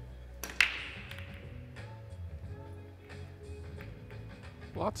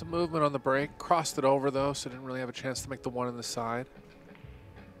 Lots of movement on the break. Crossed it over, though, so didn't really have a chance to make the one on the side.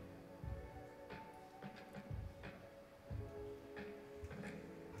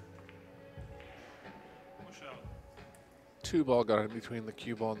 Two ball got in between the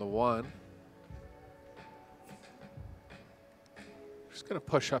cue ball and the one. Just going to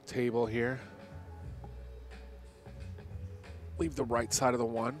push up table here. Leave the right side of the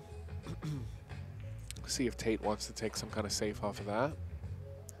one. See if Tate wants to take some kind of safe off of that.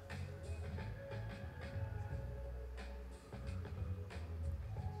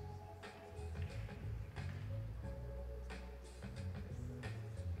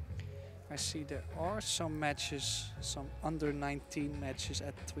 I see there are some matches, some under 19 matches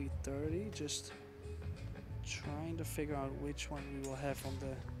at 3:30. Just trying to figure out which one we will have on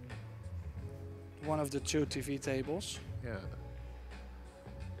the one of the two TV tables. Yeah.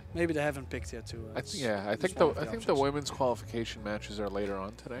 Maybe they haven't picked yet too. I think the women's qualification matches are later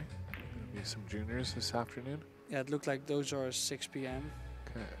on today. Maybe some juniors this afternoon. Yeah, it looked like those are 6 p.m.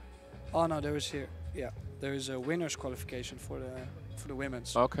 Okay. Oh no, there is here. Yeah, there is a winners qualification for the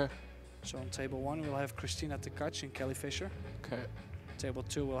women's. Okay. So on table 1 we'll have Christina Tkach and Kelly Fisher. Okay. Table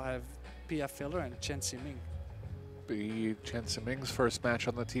 2 we'll have Pia Filler and Chen Ximing. Be Chen Ximing's first match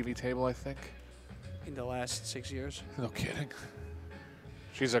on the TV table, I think. In the last 6 years. No kidding.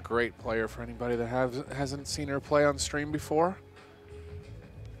 She's a great player for anybody that hasn't seen her play on stream before.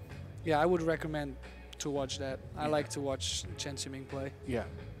 Yeah, I would recommend to watch that. I like to watch Chen Ximing play. Yeah.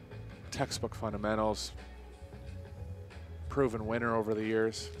 Textbook fundamentals. Proven winner over the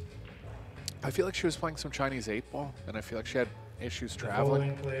years. I feel like she was playing some Chinese 8-ball, and I feel like she had issues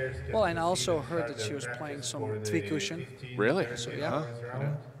traveling. Well, and I also heard that she was playing some 3-cushion. Really? So, yeah.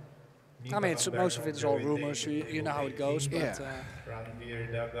 Yeah. I mean, most of it is all rumors, so you know how it goes. But,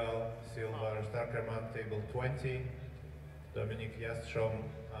 Ranveer Dagal, silver, Starkerman, table 20. Dominic Yastrom,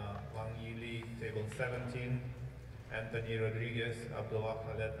 Wang Yili, table 17. Anthony Rodriguez, Abdullah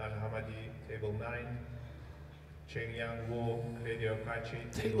Khaled Al-Hamadi, table 9. Cheng Yang Wu, Radio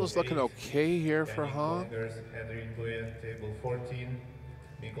Kachi, Table's looking okay here for Hong. Henry Nguyen, table 14.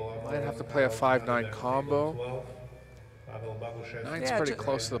 Might have to play a 5-9 combo. Nine's pretty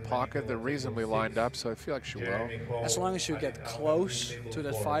close to the pocket. They're reasonably lined up, so I feel like she will. As long as you get close to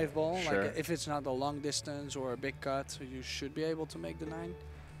that 5 ball, Sure. like if it's not a long distance or a big cut, you should be able to make the 9.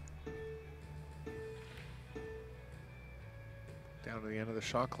 Down to the end of the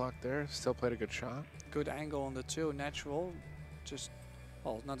shot clock there. Still played a good shot. Good angle on the 2, natural. Just,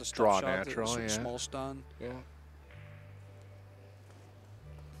 well, not a stop Draw shot, natural, a yeah. small stun. Yeah.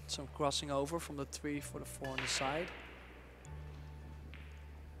 Some crossing over from the 3 for the 4 on the side.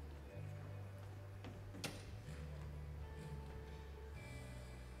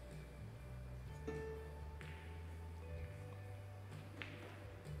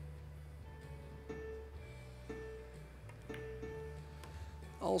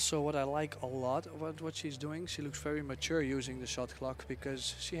 Also, what I like a lot about what she's doing, she looks very mature using the shot clock,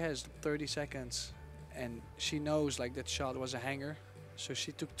 because she has 30 seconds and she knows like that shot was a hanger. So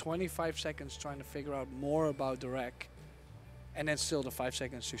she took 25 seconds trying to figure out more about the rack, and then still the 5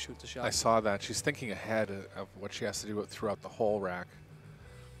 seconds to shoot the shot. I saw that. She's thinking ahead of what she has to do throughout the whole rack.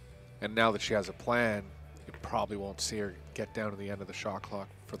 And now that she has a plan, you probably won't see her get down to the end of the shot clock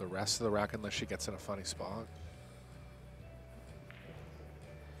for the rest of the rack unless she gets in a funny spot.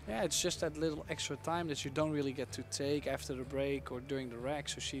 Yeah, it's just that little extra time that you don't really get to take after the break or during the rack.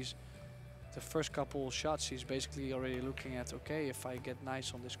 So she's, the first couple shots, she's basically already looking at, okay, if I get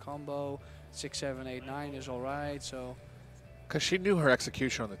nice on this combo, 6, 7, 8, 9 is all right. So. Because she knew her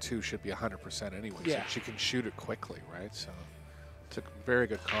execution on the 2 should be 100% anyway. Yeah. So she can shoot it quickly, right? So it's a very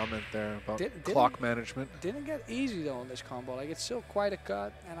good comment there about Didn't- clock management. Didn't get easy though on this combo. Like, it's still quite a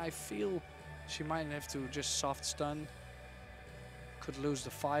cut, and I feel she might have to just soft stun. Could lose the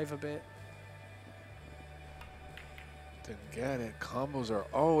 5 a bit. Didn't get it. Combos are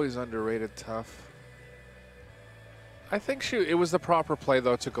always underrated tough. I think it was the proper play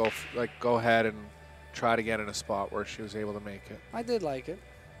though to go ahead and try to get in a spot where she was able to make it. I did like it.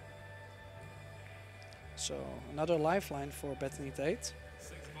 So another lifeline for Bethany Tate.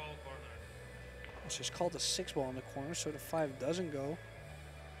 6-ball corner. She's called a 6-ball in the corner, so the 5 doesn't go.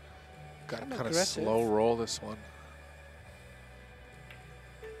 Got to Kinda kind of aggressive. slow roll this one.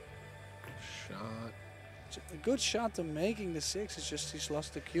 Shot. It's a good shot to making the 6. It's just he's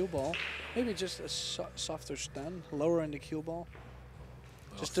lost the cue ball. Maybe just a softer stun, lower in the cue ball.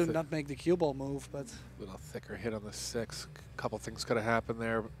 Just to not make the cue ball move, but Little thicker hit on the 6. A couple things could have happened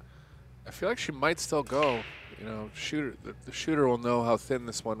there. I feel like she might still go. You know, the shooter will know how thin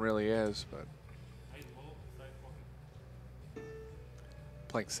this one really is, but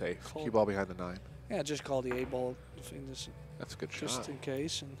playing safe. Cold. Cue ball behind the 9. yeah, just call the 8-ball in this That's a good just shot. in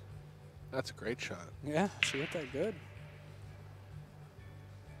case. And That's a great shot. yeah, she hit that good.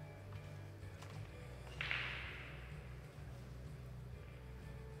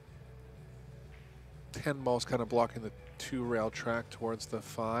 Ten ball's kind of blocking the 2 rail track towards the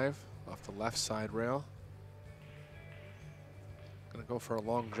 5 off the left side rail. Gonna go for a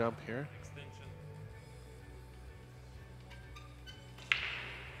long jump here. Extension.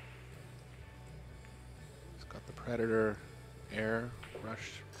 He's got the Predator air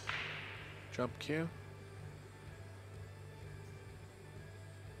rush jump cue.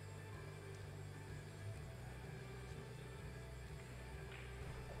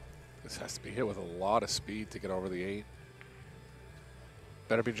 This has to be hit with a lot of speed to get over the 8.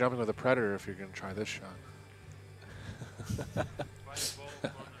 Better be jumping with a Predator if you're going to try this shot. 5-ball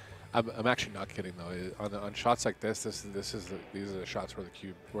corner. I'm actually not kidding though. On shots like this, these are the shots where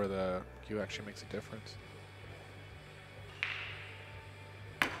the cue actually makes a difference.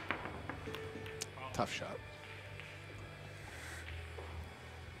 Tough shot.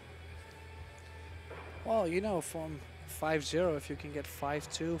 Well, you know, from 5-0, if you can get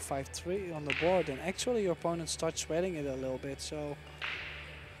 5-2, 5-3 on the board, then actually your opponent starts sweating it a little bit. So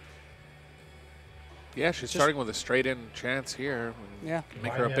Yeah, she's Just- starting with a straight in chance here. yeah,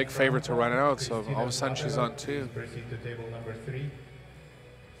 Make her a big favorite to run out, so all of a sudden she's on 2. Please proceed to table number 3.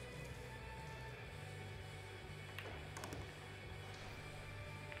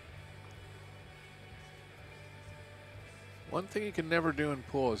 One thing you can never do in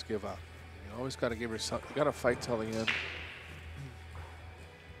pool is give up. You always got to give yourself, you got to fight till the end.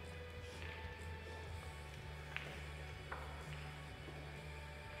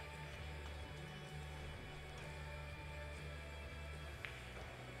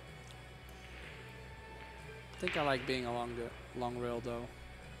 I think I like being along the long rail though.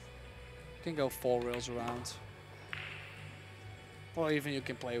 You can go 4 rails around. Or even you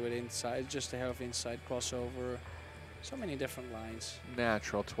can play with inside, just to have inside crossover. So many different lines.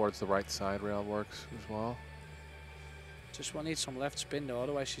 Natural towards the right side rail works as well. Just one needs some left spin though,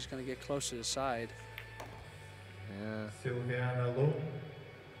 otherwise she's gonna get close to the side. Yeah. Silviana Lu,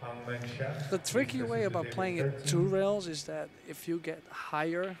 hangman shot. The tricky Please way proceed to about table playing it 13. 2 rails is that if you get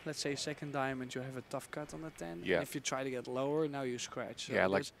higher, let's say second diamond, you have a tough cut on the 10. Yeah. If you try to get lower, now you scratch. So Yeah,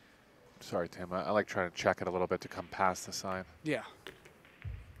 like, there's- sorry Tim, I like trying to check it a little bit to come past the side. yeah.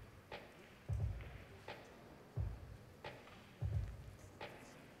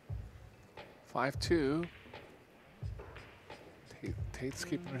 5-2. Tate's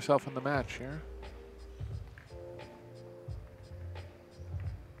keeping herself in the match here.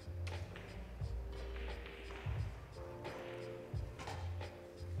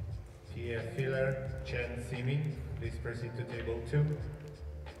 TF Filler, Chen Simi, please proceed to table 2.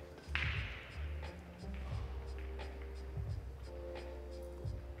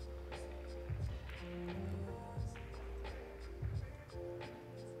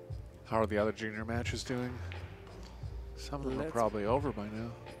 How are the other junior matches doing? Some of them are Let's- probably over by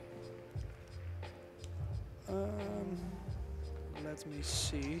now. Let me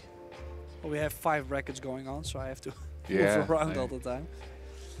see. Well, we have 5 brackets going on, so I have to Yeah, move around I- all the time.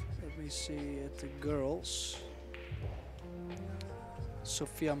 Let me see at the girls.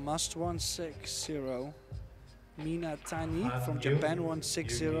 Sophia Must 160. Minatani Han from Yu, Japan won Yuki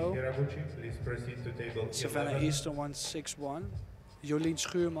 6-0. Hiraguchi, please proceed to table Savannah 11. Easton won 6-1. Jolien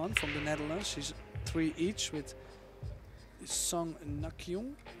Schuurman from the Netherlands. She's 3 each with Song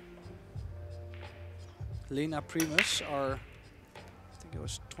Nakyung. Lena Primus, our, I think it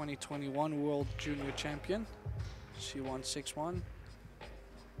was 2021 World Junior Champion. She won 6-1.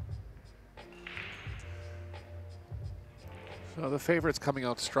 So the favorite's coming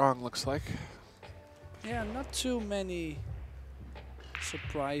out strong, looks like. Yeah, not too many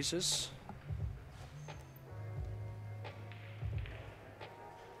surprises.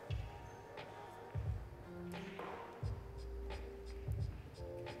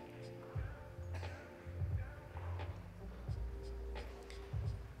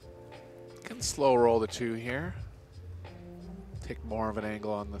 Can slow roll the 2 here. Take more of an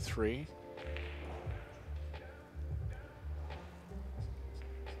angle on the 3.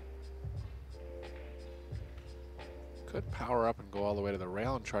 Could power up and go all the way to the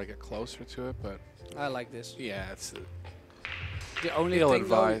rail and try to get closer to it, but I like this. yeah, it's The only Ill thing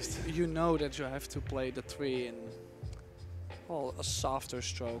though, advised. you know that you have to play the 3 in, well, a softer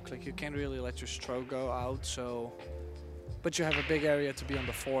stroke. Like you can't really let your stroke go out, so. But you have a big area to be on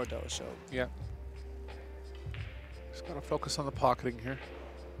the 4 though, so. yeah. Just gotta focus on the pocketing here.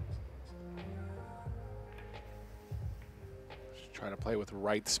 Just try to play with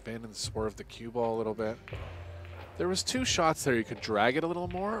right spin and swerve the cue ball a little bit. There was 2 shots there. You could drag it a little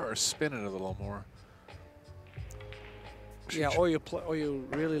more or spin it a little more. Yeah, or you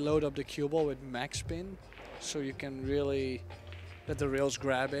really load up the cue ball with max spin, so you can really let the rails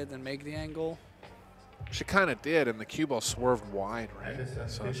grab it and make the angle. She kind of did, and the cue ball swerved wide, right? Edison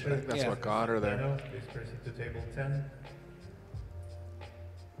So I Fisher, think that's Yeah. what got her there. Bethany, please proceed to table 10.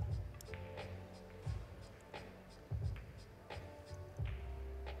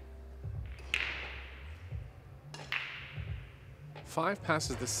 Five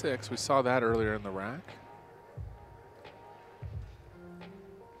passes the 6. We saw that earlier in the rack.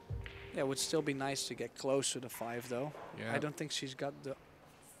 Yeah, it would still be nice to get close to the 5 though. Yeah. I don't think she's got the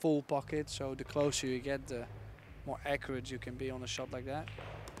full pocket, so the closer you get, the more accurate you can be on a shot like that.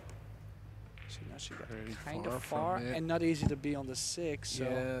 See, now she got Pretty kind far of from far it. and not easy to be on the 6. So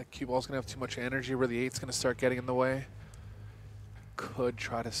Yeah, cue ball's gonna have too much energy where the 8's gonna start getting in the way. Could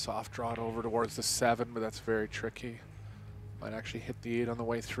try to soft draw it over towards the 7, but that's very tricky. Might actually hit the 8 on the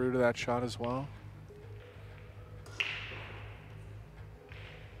way through to that shot as well.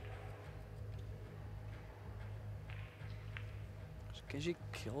 can she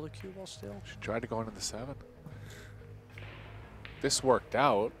kill the cue ball still? She tried to go into the 7. This worked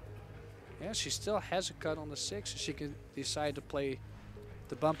out. Yeah, she still has a cut on the 6, so she could decide to play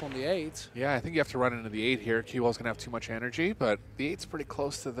the bump on the 8. Yeah, I think you have to run into the 8 here. Cue ball's gonna have too much energy, but the 8's pretty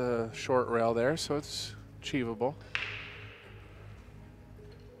close to the short rail there, so it's achievable.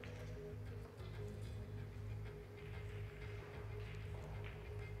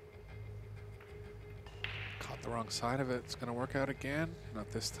 Caught the wrong side of it. It's gonna work out again.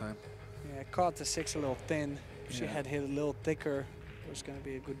 Not this time. Yeah, caught the 6 a little thin. If she Yeah. had hit a little thicker, it was going to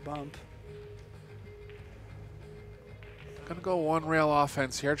be a good bump. Gonna go 1 rail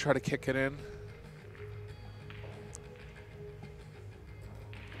offense here. Try to kick it in.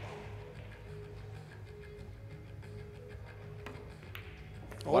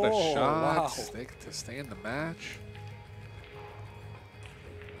 What a Oh, shot. wow. To stay in the match.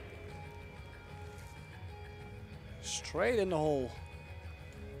 Straight in the hole.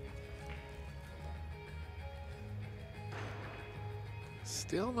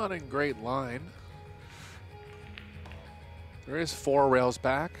 Still not in great line. There is 4 rails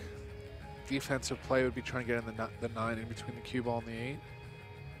back. Defensive play would be trying to get in the 9 in between the cue ball and the 8.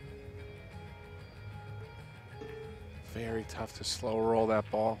 Very tough to slow roll that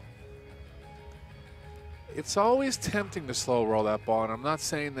ball. It's always tempting to slow roll that ball, and I'm not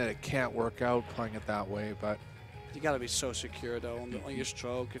saying that it can't work out playing it that way, but You got to be so secure though on your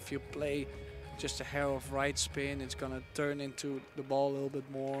stroke. If you play just a hair of right spin, it's going to turn into the ball a little bit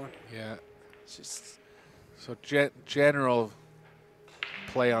more. yeah. It's just, So general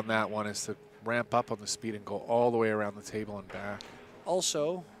play on that one is to ramp up on the speed and go all the way around the table and back.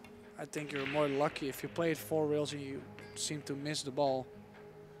 also, I think you're more lucky if you play it 4 rails and you seem to miss the ball.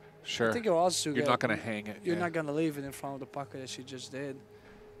 Sure. I think you're also You're not going to hang it. You're yeah. not going to leave it in front of the pocket as you just did.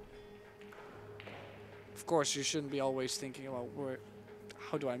 Of course, you shouldn't be always thinking about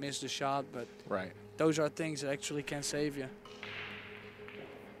how do I miss the shot, but Right. those are things that actually can save you.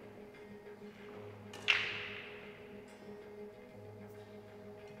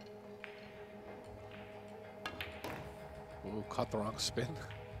 Ooh, caught the wrong spin.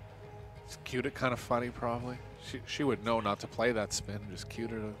 It's cued it kind of funny, probably. She would know not to play that spin, just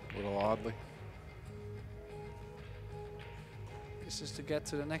cued her a little oddly. This is to get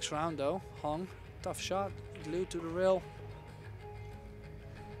to the next round though. Hong, tough shot, glued to the rail.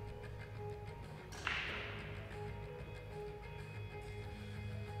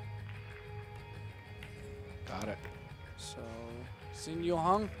 Got it. So Xin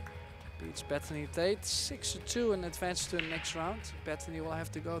Hong beats Bethany Tate 6-2 and advances to the next round. Bethany will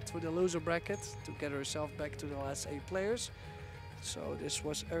have to go through the loser bracket to get herself back to the last 8 players. So this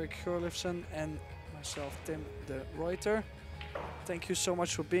was Eric Gerlifson and myself, Tim de Reuter. Thank you so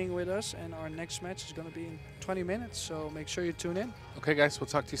much for being with us, and our next match is going to be in 20 minutes, so make sure you tune in. Okay guys, we'll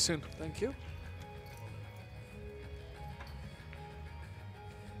talk to you soon. Thank you.